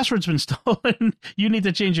 your password's been stolen. You need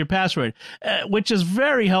to change your password," which is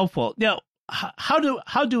very helpful. Now, how do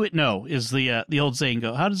it know? Is the old saying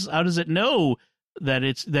go? How does it know that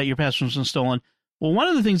your password's been stolen? Well, one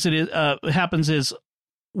of the things that happens is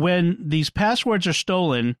when these passwords are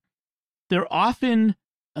stolen, they're often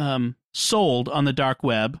sold on the dark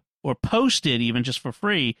web or posted even just for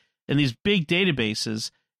free in these big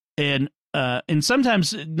databases, and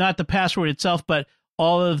sometimes not the password itself, but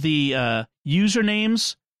all of the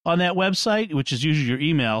usernames on that website, which is usually your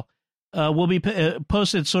email, will be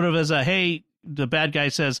posted sort of as a, hey, the bad guy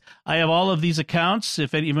says, I have all of these accounts.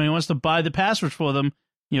 If anybody wants to buy the passwords for them,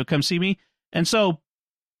 come see me. And so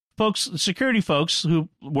security folks who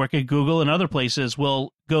work at Google and other places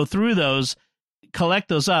will go through those, collect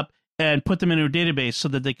those up, and put them into a database so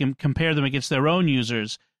that they can compare them against their own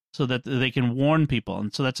users, so that they can warn people.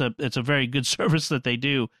 And so it's a very good service that they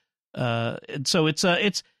do. And so it's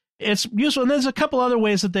useful. And there's a couple other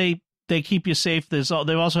ways that they keep you safe. They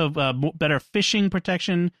also have better phishing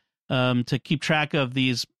protection to keep track of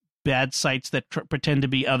these bad sites that pretend to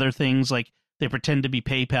be other things, like they pretend to be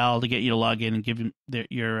PayPal to get you to log in and give them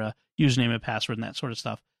your username and password and that sort of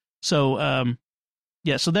stuff. So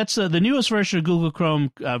Yeah, so that's the newest version of Google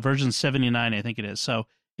Chrome, version 79, I think it is. So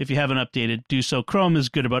if you haven't updated, do so. Chrome is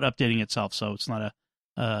good about updating itself, so it's not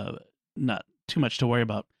not too much to worry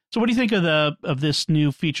about. So what do you think of this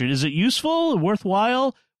new feature? Is it useful,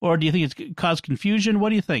 worthwhile, or do you think it's caused confusion? What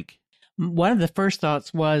do you think? One of the first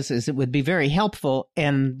thoughts is it would be very helpful,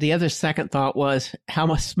 and the other second thought was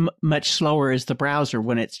how much slower is the browser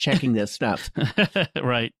when it's checking this stuff?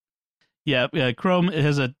 Right. Yeah, Chrome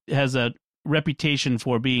has a reputation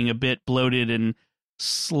for being a bit bloated and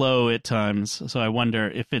slow at times. So I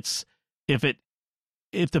wonder if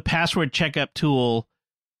the password checkup tool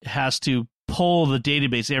has to pull the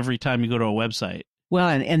database every time you go to a website. Well,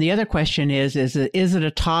 and the other question is it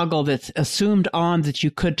a toggle that's assumed on that you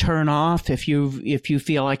could turn off if you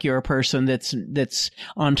feel like you're a person that's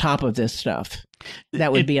on top of this stuff?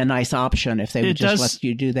 That would be a nice option if they would just let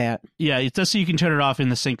you do that. Yeah, it does, so you can turn it off in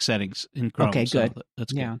the sync settings in Chrome. Okay, good. So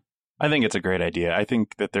that's good. Yeah. I think it's a great idea. I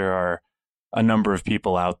think that there are a number of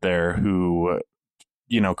people out there who,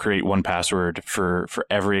 create 1Password for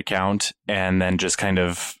every account and then just kind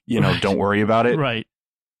of, don't worry about it. Right.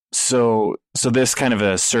 So this kind of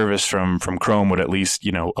a service from Chrome would at least,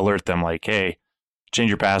 alert them like, hey, change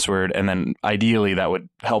your password. And then ideally that would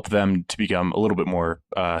help them to become a little bit more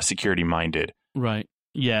security minded. Right.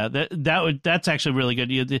 Yeah, that's actually really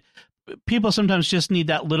good. People sometimes just need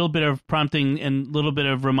that little bit of prompting and little bit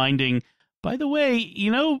of reminding. By the way,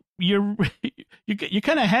 you're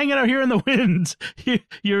kind of hanging out here in the wind.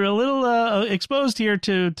 You're a little exposed here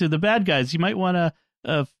to the bad guys. You might want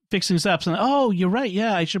to fix things up. And you're right.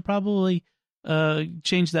 Yeah, I should probably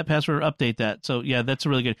change that password or update that. So yeah, that's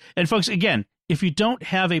really good. And folks, again, if you don't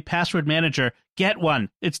have a password manager, get one.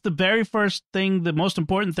 It's the very first thing, the most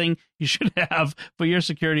important thing you should have for your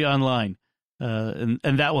security online. And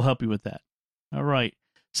that will help you with that. All right.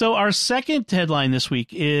 So our second headline this week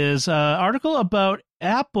is an article about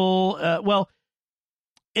Apple.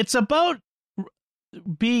 It's about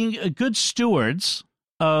being good stewards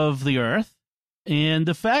of the earth. And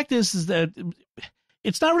the fact is that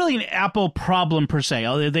it's not really an Apple problem per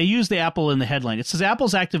se. They use the Apple in the headline. It says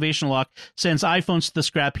Apple's activation lock sends iPhones to the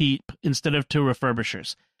scrap heap instead of to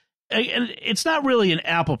refurbishers. And it's not really an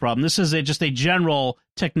Apple problem. This is just a general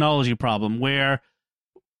technology problem where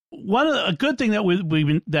a good thing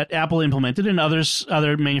that that Apple implemented and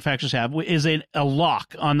other manufacturers have is a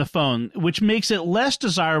lock on the phone, which makes it less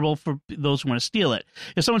desirable for those who want to steal it.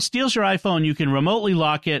 If someone steals your iPhone, you can remotely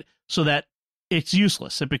lock it so that it's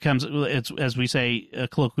useless. It becomes, as we say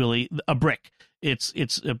colloquially, a brick. It's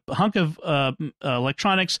a hunk of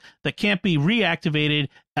electronics that can't be reactivated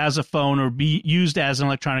as a phone or be used as an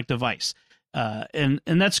electronic device. And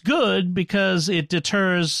that's good because it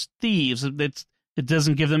deters thieves. It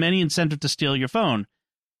doesn't give them any incentive to steal your phone.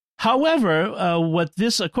 However,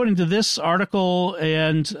 according to this article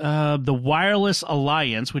and the Wireless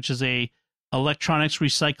Alliance, which is a electronics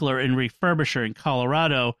recycler and refurbisher in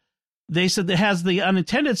Colorado, they said it has the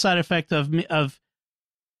unintended side effect of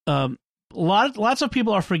lots of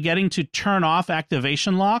people are forgetting to turn off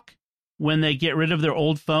activation lock when they get rid of their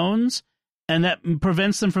old phones, and that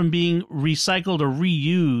prevents them from being recycled or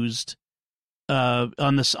reused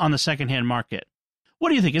on the secondhand market. What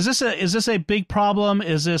do you think? Is this a big problem?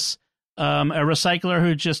 Is this a recycler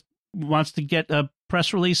who just wants to get a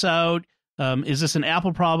press release out? Is this an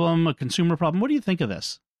Apple problem, a consumer problem? What do you think of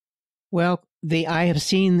this? Well, I have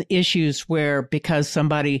seen issues where because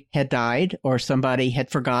somebody had died or somebody had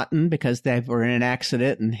forgotten because they were in an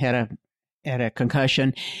accident and had a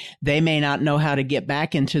concussion, they may not know how to get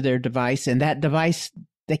back into their device, and that device,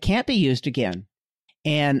 they can't be used again.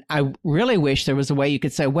 And I really wish there was a way you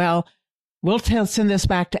could say, well, we'll send this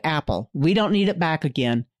back to Apple. We don't need it back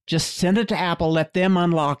again. Just send it to Apple, let them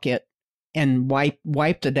unlock it and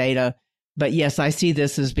wipe the data. But yes, I see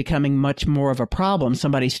this as becoming much more of a problem.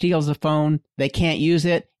 Somebody steals a phone, they can't use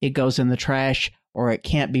it, it goes in the trash, or it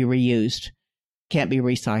can't be reused, can't be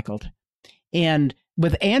recycled. And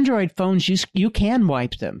with Android phones, you can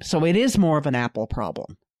wipe them. So it is more of an Apple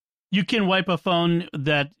problem. You can wipe a phone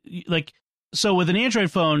so with an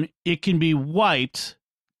Android phone, it can be wiped.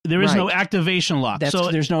 There is no activation lock.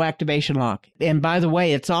 There's no activation lock. And by the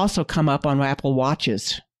way, it's also come up on Apple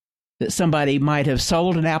Watches that somebody might have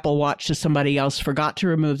sold an Apple Watch to somebody else, forgot to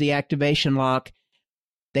remove the activation lock.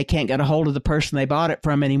 They can't get a hold of the person they bought it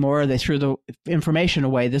from anymore. They threw the information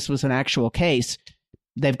away. This was an actual case.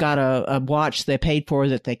 They've got a watch they paid for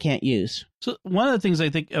that they can't use. So one of the things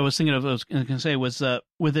I was going to say was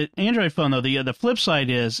with an Android phone, though, the flip side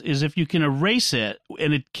is if you can erase it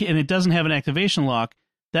and it doesn't have an activation lock,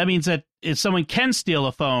 that means that if someone can steal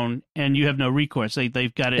a phone and you have no recourse,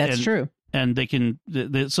 they've got it. That's true. And they can,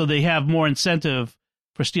 so they have more incentive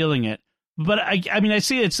stealing it. But I mean, I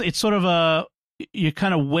see it's sort of you're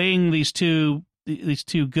kind of weighing these two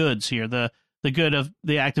goods here, the good of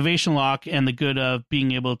the activation lock and the good of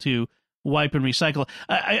being able to wipe and recycle.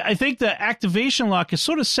 I think the activation lock is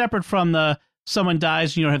sort of separate from the someone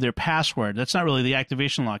dies and you don't have their password. That's not really the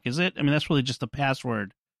activation lock, is it? I mean, that's really just the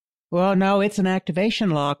password. Well, no, it's an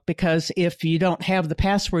activation lock, because if you don't have the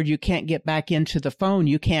password, you can't get back into the phone.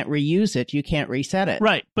 You can't reuse it. You can't reset it.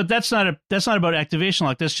 Right, but that's not about activation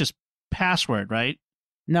lock. That's just password, right?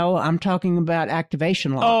 No, I'm talking about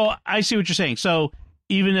activation lock. Oh, I see what you're saying. So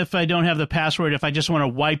even if I don't have the password, if I just want to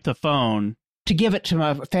wipe the phone, to give it to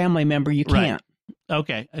my family member, you can't. Right.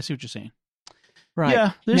 Okay, I see what you're saying. Right.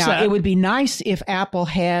 Yeah, now, that. It would be nice if Apple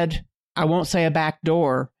had, I won't say a back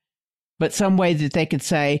door, but some way that they could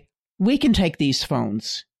say, we can take these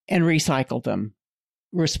phones and recycle them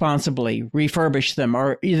responsibly, refurbish them,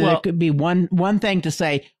 or there could be one thing to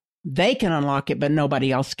say, they can unlock it, but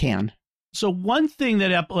nobody else can. So one thing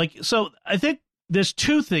that Apple, so I think there's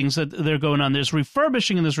two things that they're going on. There's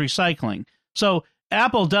refurbishing and there's recycling. So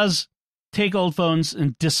Apple does take old phones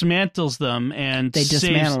and dismantles them, and they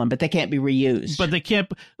dismantle them, but they can't be reused. But they can't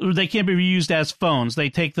be reused as phones. They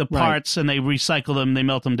take the parts and they recycle them, they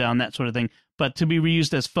melt them down, that sort of thing. But to be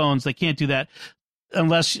reused as phones, they can't do that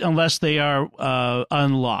unless they are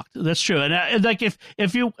unlocked. That's true. And like if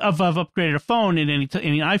I've upgraded a phone in any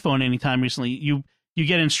iPhone anytime recently, you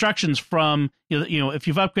get instructions from if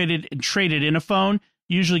you've upgraded and traded in a phone,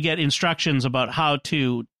 you usually get instructions about how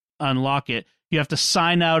to unlock it. You have to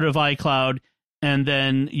sign out of iCloud, and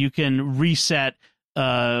then you can reset,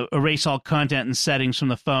 erase all content and settings from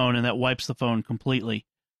the phone, and that wipes the phone completely.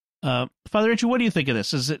 Father Richard, what do you think of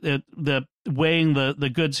this? Is it the weighing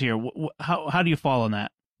the goods here? How do you fall on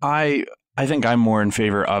that? I think I'm more in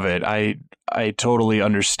favor of it. I totally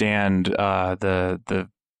understand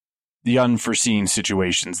the unforeseen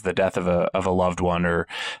situations, the death of a loved one, or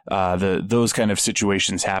those kind of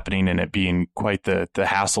situations happening, and it being quite the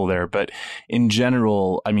hassle there. But in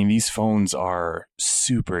general, I mean, these phones are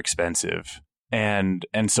super expensive, and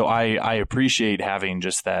so I appreciate having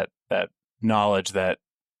just that knowledge that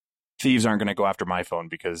thieves aren't going to go after my phone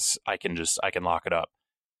because I can lock it up.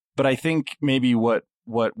 But I think maybe what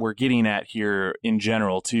we're getting at here in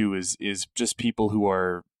general too is just people who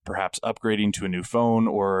are perhaps upgrading to a new phone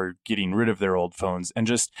or getting rid of their old phones, and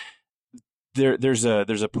just there's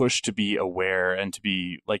a push to be aware and to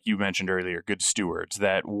be, like you mentioned earlier, good stewards,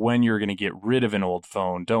 that when you're going to get rid of an old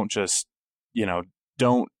phone, don't just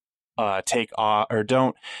take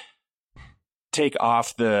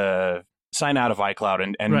off the sign out of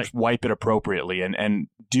iCloud and wipe it appropriately, and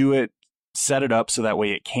do it, set it up so that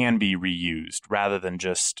way it can be reused, rather than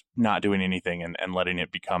just not doing anything and letting it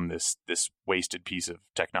become this wasted piece of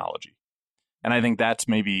technology. And I think that's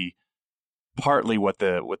maybe partly what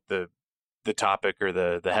the topic or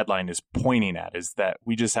the headline is pointing at, is that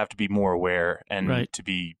we just have to be more aware and to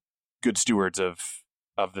be good stewards of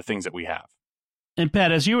the things that we have. And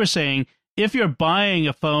Pat, as you were saying, if you're buying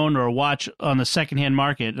a phone or a watch on the secondhand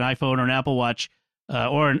market, an iPhone or an Apple Watch,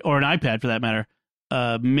 or an iPad for that matter,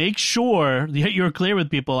 make sure that you're clear with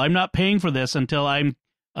people. I'm not paying for this until I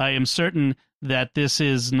am certain that this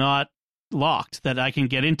is not locked, that I can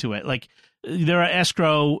get into it. Like, there are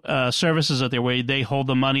escrow services out there where they hold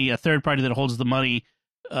the money, a third party that holds the money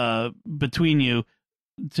between you,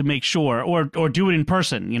 to make sure, or do it in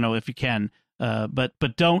person, if you can.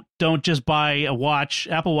 But don't just buy a watch,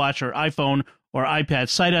 Apple Watch or iPhone or iPad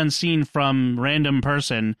sight unseen from random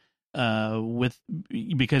person,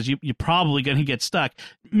 because you're probably going to get stuck.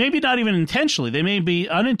 Maybe not even intentionally. They may be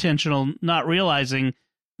unintentional, not realizing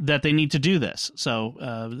that they need to do this. So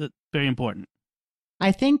that's very important.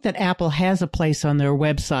 I think that Apple has a place on their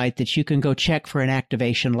website that you can go check for an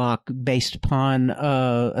activation lock based upon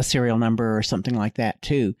a serial number or something like that,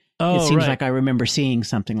 too. Oh, it seems like I remember seeing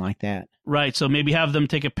something like that. Right. So maybe have them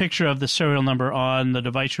take a picture of the serial number on the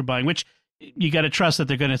device you're buying, which you got to trust that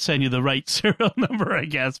they're going to send you the right serial number, I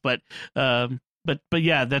guess. But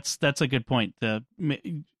yeah, that's a good point.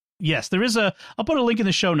 Yes, there is I'll put a link in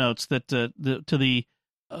the show notes that to the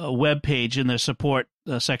web page in the support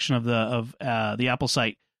section of the Apple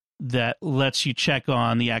site that lets you check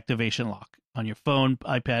on the activation lock on your phone,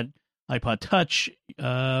 iPad, iPod Touch.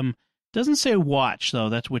 Doesn't say watch though,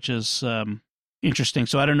 which is interesting.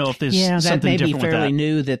 So I don't know if there's something different with that. Yeah, that may be fairly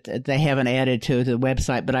new that they haven't added to the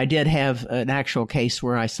website. But I did have an actual case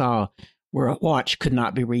where I saw where a watch could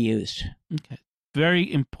not be reused. Okay,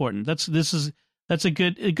 very important. That's a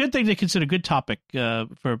good thing to consider. Good topic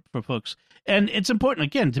for folks. And it's important,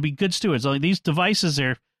 again, to be good stewards. Like, these devices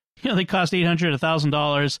they cost $800,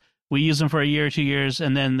 $1,000. we use them for a year or 2 years,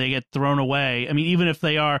 and then they get thrown away. I mean, even if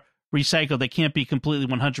they are recycled, they can't be completely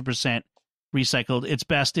 100% recycled. It's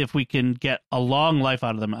best if we can get a long life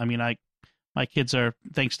out of them. I mean, my kids are,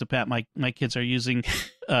 thanks to Pat, my kids are using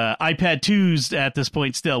iPad 2s at this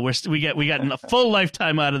point still. We got a full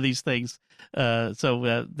lifetime out of these things.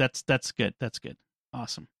 So that's good. That's good.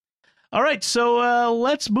 Awesome. All right, so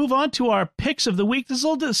let's move on to our picks of the week. This is a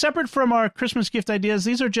little separate from our Christmas gift ideas.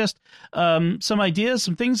 These are just some ideas,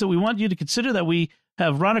 some things that we want you to consider that we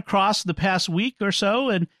have run across the past week or so,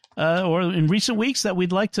 and or in recent weeks that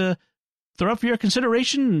we'd like to throw up for your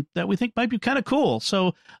consideration that we think might be kind of cool.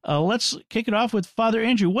 So let's kick it off with Father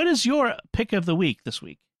Andrew. What is your pick of the week this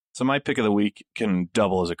week? So my pick of the week can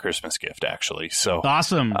double as a Christmas gift, actually. So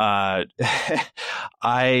awesome. I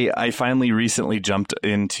finally recently jumped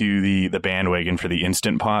into the bandwagon for the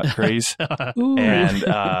Instant Pot craze.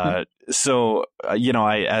 And so,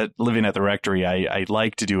 living at the rectory, I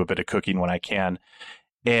like to do a bit of cooking when I can.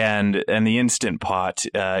 And the Instant Pot,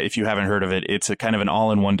 if you haven't heard of it, it's a kind of an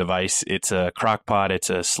all-in-one device. It's a crock pot, it's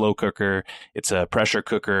a slow cooker, it's a pressure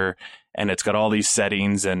cooker, and it's got all these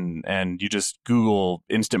settings, and you just Google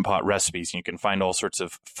Instant Pot recipes, and you can find all sorts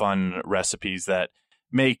of fun recipes that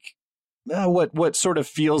make what sort of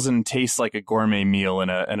feels and tastes like a gourmet meal in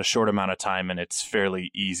a short amount of time, and it's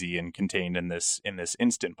fairly easy and contained in this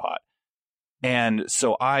Instant Pot. And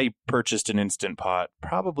so I purchased an Instant Pot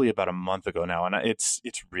probably about a month ago now, and it's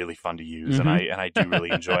really fun to use, and I do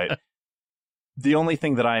really enjoy it. The only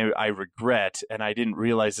thing that I regret, and I didn't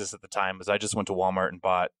realize this at the time, was I just went to Walmart and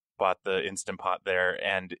bought the Instant Pot there,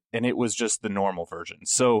 and it was just the normal version.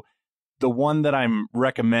 So the one that I'm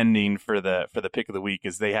recommending for the pick of the week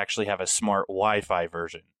is they actually have a smart Wi-Fi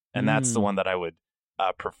version, and that's the one that I would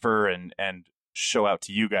prefer and show out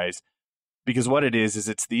to you guys. Because what it is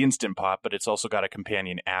it's the Instant Pot, but it's also got a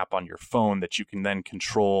companion app on your phone that you can then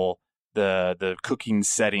control the cooking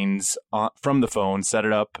settings from the phone, set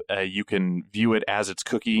it up. You can view it as it's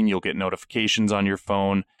cooking. You'll get notifications on your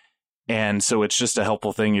phone. And so it's just a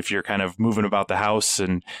helpful thing if you're kind of moving about the house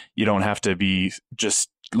and you don't have to be just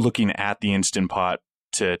looking at the Instant Pot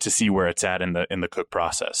to see where it's at in the cook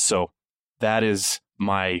process. So that is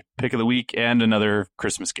my pick of the week and another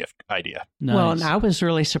Christmas gift idea. Nice. Well, and I was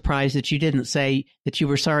really surprised that you didn't say that you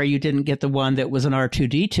were sorry you didn't get the one that was an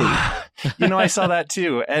R2-D2. I saw that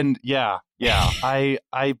too. And yeah. I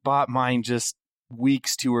bought mine just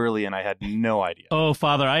weeks too early and I had no idea. Oh,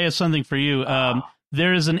 Father, I have something for you.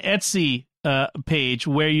 There is an Etsy page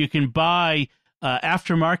where you can buy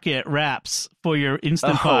aftermarket wraps for your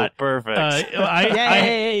Instant Pot. Perfect.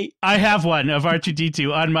 I have one of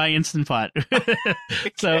R2-D2 on my Instant Pot.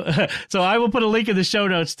 So I will put a link in the show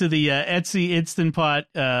notes to the Etsy Instant Pot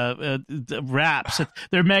wraps.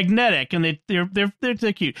 They're magnetic and they're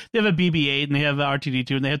cute. They have a BB-8 and they have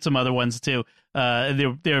R2-D2 and they had some other ones too.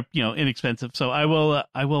 They're inexpensive. So I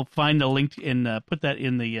will find a link and put that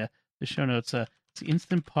in the show notes. It's the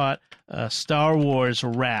Instant Pot Star Wars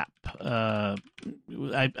wrap.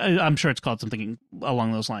 I'm sure it's called something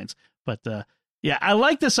along those lines. But yeah, I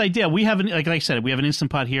like this idea. We have like I said, we have an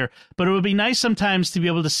Instant Pot here, but it would be nice sometimes to be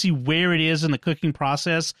able to see where it is in the cooking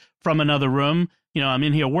process from another room. I'm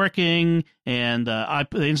in here working, and the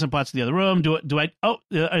Instant Pot's in the other room.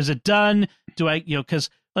 Is it done? Because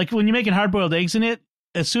like when you're making hard-boiled eggs in it,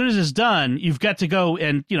 as soon as it's done, you've got to go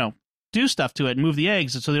and do stuff to it and move the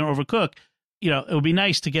eggs so they don't overcook. It would be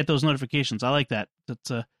nice to get those notifications. I like that.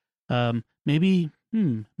 That's maybe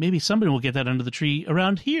somebody will get that under the tree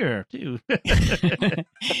around here too.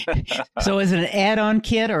 So is it an add-on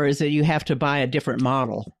kit or is it you have to buy a different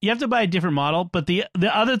model? You have to buy a different model, but the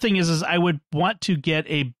other thing is I would want to get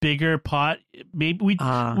a bigger pot. Maybe we've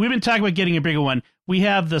been talking about getting a bigger one. We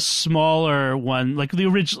have the smaller one, like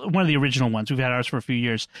one of the original ones. We've had ours for a few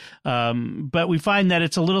years, but we find that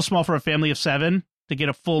it's a little small for a family of 7 to get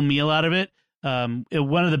a full meal out of it.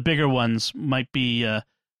 One of the bigger ones might be a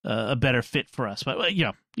better fit for us, but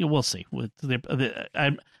we'll see.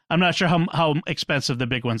 I'm not sure how expensive the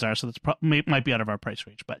big ones are, so that's might be out of our price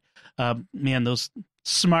range. But man, those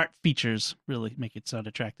smart features really make it sound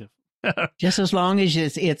attractive. Just as long as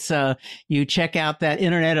it's you check out that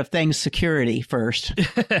Internet of Things security first.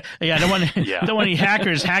 Yeah, I don't want any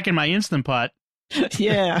hackers hacking my Instant Pot.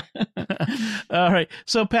 Yeah. All right.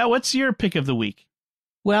 So Pat, what's your pick of the week?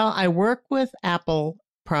 Well, I work with Apple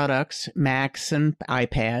products, Macs and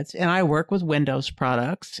iPads, and I work with Windows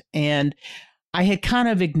products. And I had kind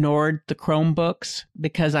of ignored the Chromebooks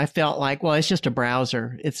because I felt like, well, it's just a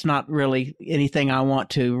browser. It's not really anything I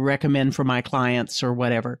want to recommend for my clients or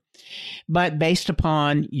whatever. But based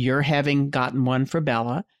upon your having gotten one for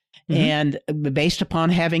Bella And based upon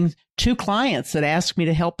having 2 clients that asked me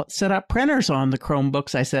to help set up printers on the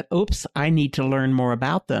Chromebooks, I said, oops, I need to learn more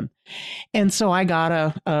about them. And so I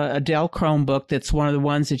got a Dell Chromebook that's one of the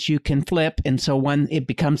ones that you can flip. And so when it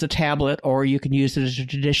becomes a tablet, or you can use it as a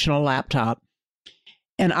traditional laptop.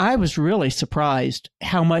 And I was really surprised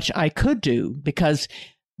how much I could do, because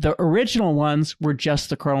the original ones were just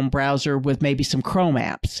the Chrome browser with maybe some Chrome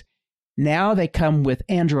apps. Now they come with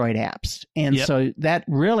Android apps. And so that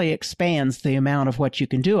really expands the amount of what you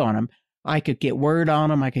can do on them. I could get Word on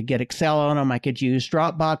them. I could get Excel on them. I could use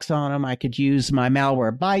Dropbox on them. I could use my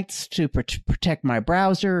Malwarebytes to protect my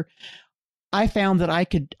browser. I found that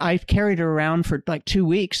I carried it around for like 2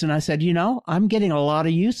 weeks, and I said, I'm getting a lot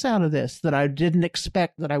of use out of this that I didn't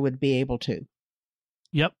expect that I would be able to.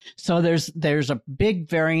 Yep. So there's a big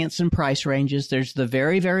variance in price ranges. There's the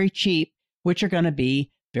very, very cheap, which are going to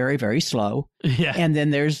be very, very slow. Yeah. And then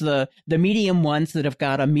there's the medium ones that have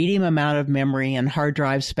got a medium amount of memory and hard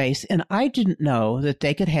drive space. And I didn't know that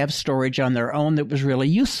they could have storage on their own that was really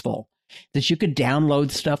useful, that you could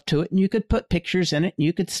download stuff to it and you could put pictures in it and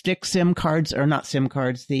you could stick SIM cards, or not SIM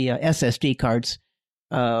cards, the SSD cards.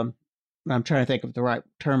 I'm trying to think of the right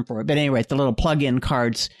term for it. But anyway, the little plug-in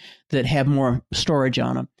cards that have more storage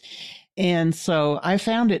on them. And so I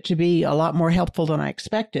found it to be a lot more helpful than I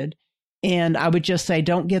expected. And I would just say,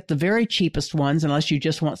 don't get the very cheapest ones unless you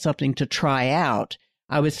just want something to try out.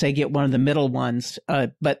 I would say get one of the middle ones,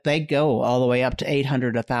 but they go all the way up to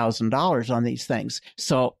 $800, $1,000 on these things.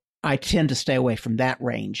 So I tend to stay away from that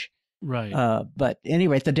range. Right. But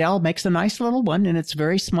anyway, the Dell makes a nice little one, and it's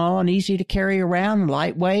very small and easy to carry around,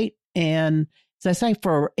 lightweight. And as I say,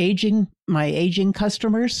 for my aging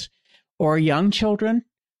customers or young children,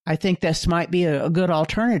 I think this might be a good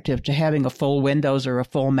alternative to having a full Windows or a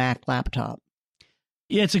full Mac laptop.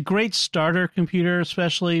 Yeah, it's a great starter computer,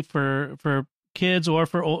 especially for kids or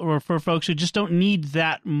for folks who just don't need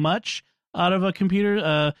that much out of a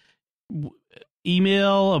computer.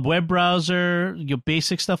 Email, a web browser,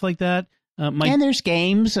 basic stuff like that. And there's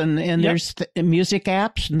games and there's music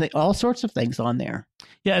apps and all sorts of things on there.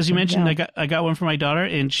 Yeah, as you mentioned, I got one for my daughter,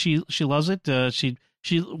 and she loves it. She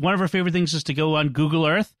one of her favorite things is to go on Google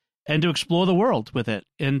Earth and to explore the world with it.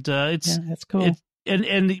 And that's cool.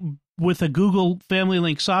 And with the Google Family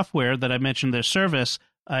Link software that I mentioned, their service,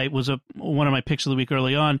 one of my picks of the week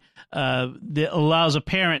early on, that allows a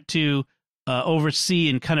parent to oversee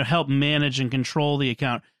and kind of help manage and control the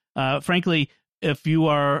account. Frankly, if you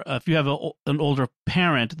have an older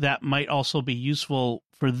parent, that might also be useful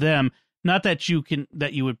for them. Not that you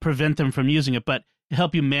would prevent them from using it, but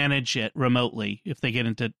help you manage it remotely if they get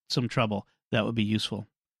into some trouble. That would be useful.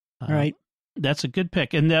 Right. That's a good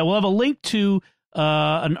pick. And we'll have a link to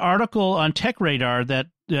an article on TechRadar that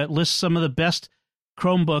lists some of the best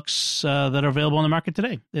Chromebooks that are available on the market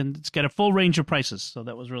today. And it's got a full range of prices, so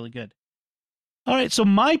that was really good. All right, so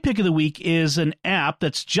my pick of the week is an app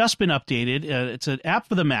that's just been updated. It's an app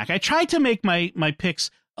for the Mac. I tried to make my picks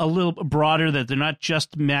a little broader, that they're not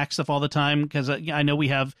just Mac stuff all the time, because I know we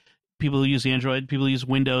have people who use Android, people who use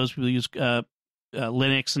Windows, people who use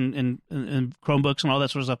Linux and Chromebooks and all that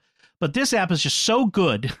sort of stuff. But this app is just so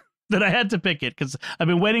good that I had to pick it because I've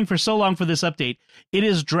been waiting for so long for this update. It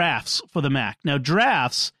is Drafts for the Mac. Now,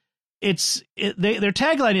 Drafts, their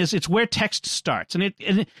tagline is it's where text starts, and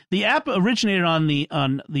the app originated on the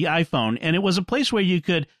iPhone, and it was a place where you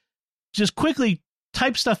could just quickly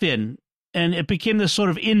type stuff in, and it became this sort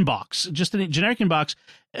of inbox, just a generic inbox.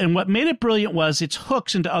 And what made it brilliant was its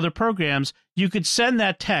hooks into other programs. You could send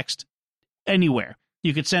that text anywhere.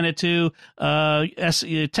 You could send it to a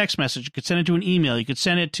text message. You could send it to an email. You could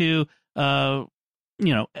send it to Evernote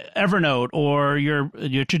or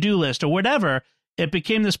your to-do list or whatever. It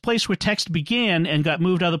became this place where text began and got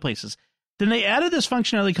moved other places. Then they added this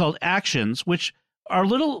functionality called Actions, which are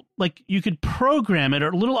little, like, you could program it,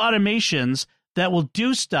 or little automations that will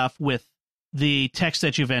do stuff with the text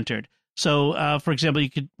that you've entered. So, for example, you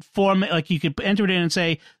could you could enter it in and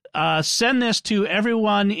say, send this to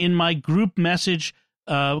everyone in my group message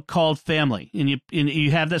called family. And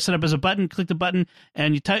you have that set up as a button. Click the button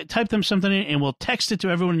and you type them something in, and we'll text it to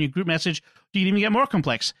everyone in your group message. You can even get more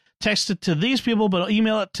complex. Text it to these people, but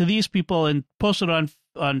email it to these people and post it on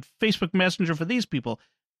Facebook Messenger for these people.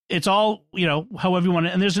 It's all, however you want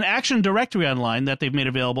it. And there's an action directory online that they've made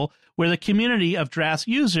available where the community of Drafts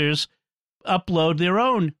users upload their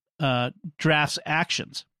own Drafts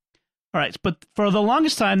actions. All right, but for the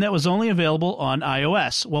longest time, that was only available on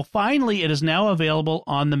iOS. Well, finally, it is now available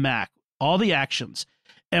on the Mac, all the actions.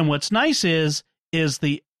 And what's nice is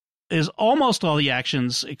almost all the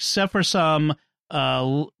actions, except for some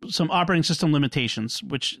operating system limitations,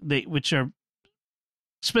 which are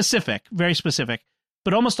specific, very specific.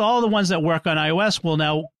 But almost all the ones that work on iOS will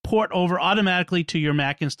now port over automatically to your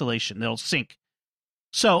Mac installation. They'll sync.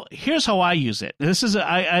 So here's how I use it. This is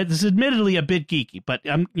this is admittedly a bit geeky, but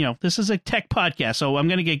this is a tech podcast, so I'm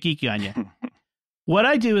going to get geeky on you. What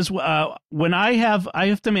I do is when I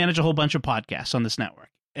have to manage a whole bunch of podcasts on this network,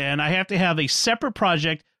 and I have to have a separate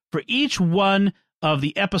project for each one of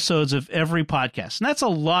the episodes of every podcast. And that's a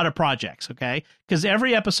lot of projects, okay? Because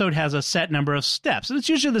every episode has a set number of steps, and it's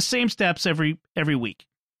usually the same steps every week.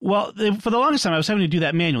 Well, for the longest time, I was having to do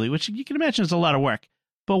that manually, which you can imagine is a lot of work.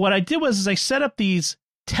 But what I did was I set up these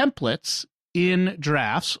templates in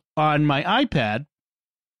Drafts on my iPad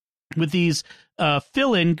with these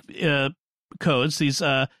fill-in codes, these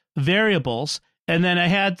variables, and then I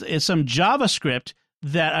had some JavaScript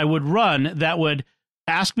that I would run that would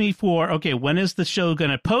ask me for, okay, when is the show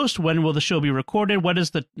going to post? When will the show be recorded? What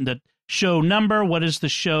is the show number? What is the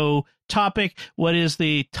show topic? What is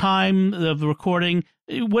the time of the recording?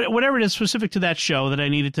 Whatever it is specific to that show that I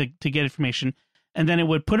needed to get information. And then it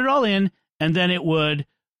would put it all in, and then it would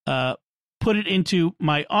put it into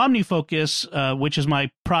my OmniFocus, which is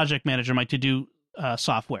my project manager, my to-do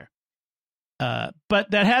software.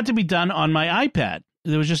 But that had to be done on my iPad.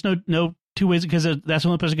 There was just no two ways, because that's the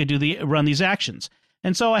only place I could run these actions.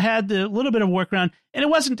 And so I had a little bit of workaround, and it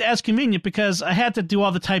wasn't as convenient because I had to do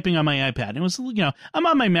all the typing on my iPad. It was, I'm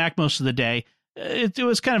on my Mac most of the day. It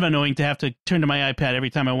was kind of annoying to have to turn to my iPad every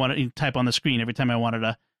time I wanted to type on the screen, every time I wanted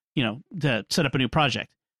to set up a new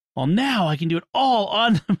project. Well, now I can do it all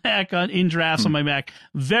on the Mac, in Drafts on my Mac.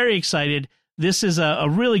 Very excited. This is a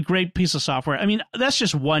really great piece of software. I mean, that's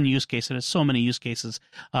just one use case, and there's so many use cases.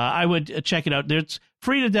 I would check it out. It's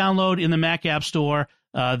free to download in the Mac App Store.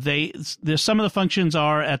 There's some of the functions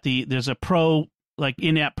are there's a pro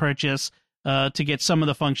in-app purchase to get some of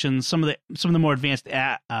the functions, some of the more advanced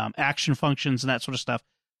action functions and that sort of stuff.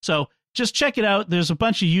 So just check it out. There's a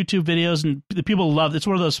bunch of YouTube videos, and the people love it. It's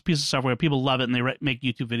one of those pieces of software people love it, and they make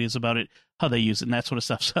YouTube videos about it, how they use it, and that sort of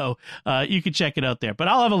stuff. So you can check it out there. But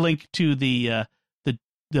I'll have a link to the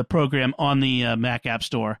program on the Mac App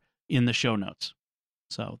Store in the show notes.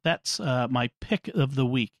 So that's my pick of the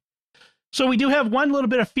week. So we do have one little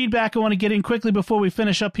bit of feedback I want to get in quickly before we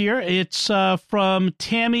finish up here. It's from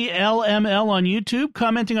Tammy LML on YouTube,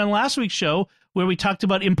 commenting on last week's show where we talked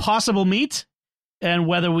about impossible meat and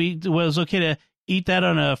whether it was okay to eat that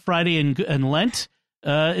on a Friday in Lent.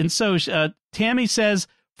 And so Tammy says,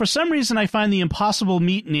 for some reason I find the impossible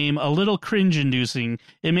meat name a little cringe-inducing.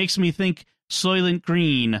 It makes me think Soylent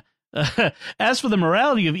Green. As for the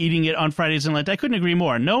morality of eating it on Fridays in Lent, I couldn't agree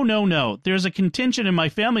more. No. There's a contingent in my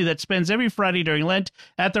family that spends every Friday during Lent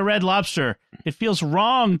at the Red Lobster. It feels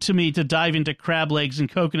wrong to me to dive into crab legs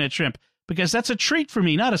and coconut shrimp because that's a treat for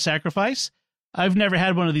me, not a sacrifice. I've never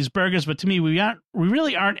had one of these burgers, but to me, we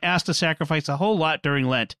really aren't asked to sacrifice a whole lot during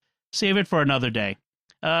Lent. Save it for another day.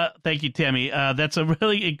 Thank you, Tammy. That's a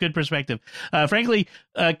really good perspective. Frankly,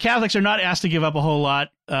 Catholics are not asked to give up a whole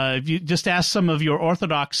lot. If you just ask some of your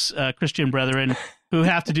Orthodox Christian brethren who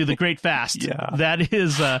have to do the Great Fast, that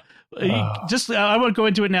is I won't go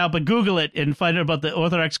into it now, but Google it and find out about the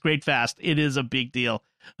Orthodox Great Fast. It is a big deal.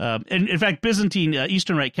 And in fact, Byzantine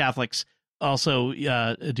Eastern Rite Catholics also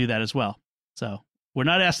do that as well. So we're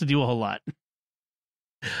not asked to do a whole lot.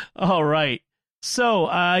 All right. So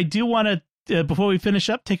I do want to, before we finish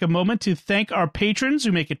up, take a moment to thank our patrons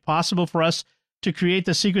who make it possible for us to create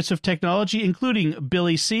the secrets of technology, including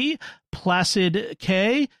Billy C., Placid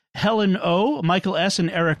K., Helen O., Michael S.,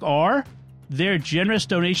 and Eric R. Their generous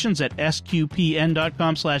donations at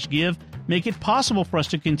sqpn.com/give make it possible for us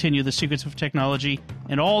to continue the secrets of technology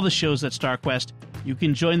and all the shows at StarQuest. You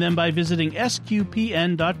can join them by visiting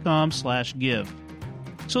sqpn.com/give.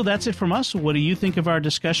 So that's it from us. What do you think of our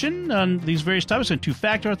discussion on these various topics, on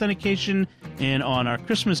two-factor authentication and on our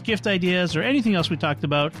Christmas gift ideas or anything else we talked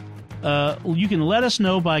about? You can let us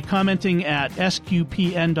know by commenting at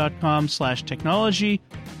sqpn.com/technology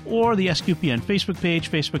or the SQPN Facebook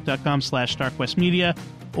page, facebook.com/StarQuestMedia,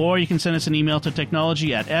 or you can send us an email to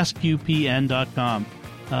technology@sqpn.com.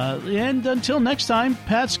 And until next time,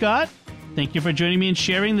 Pat Scott, thank you for joining me in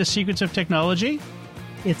sharing the secrets of technology.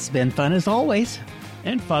 It's been fun as always.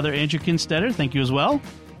 And Father Andrew Kinstetter, thank you as well.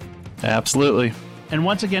 Absolutely. And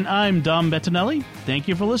once again, I'm Dom Bettinelli. Thank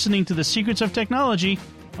you for listening to the Secrets of Technology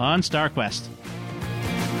on StarQuest.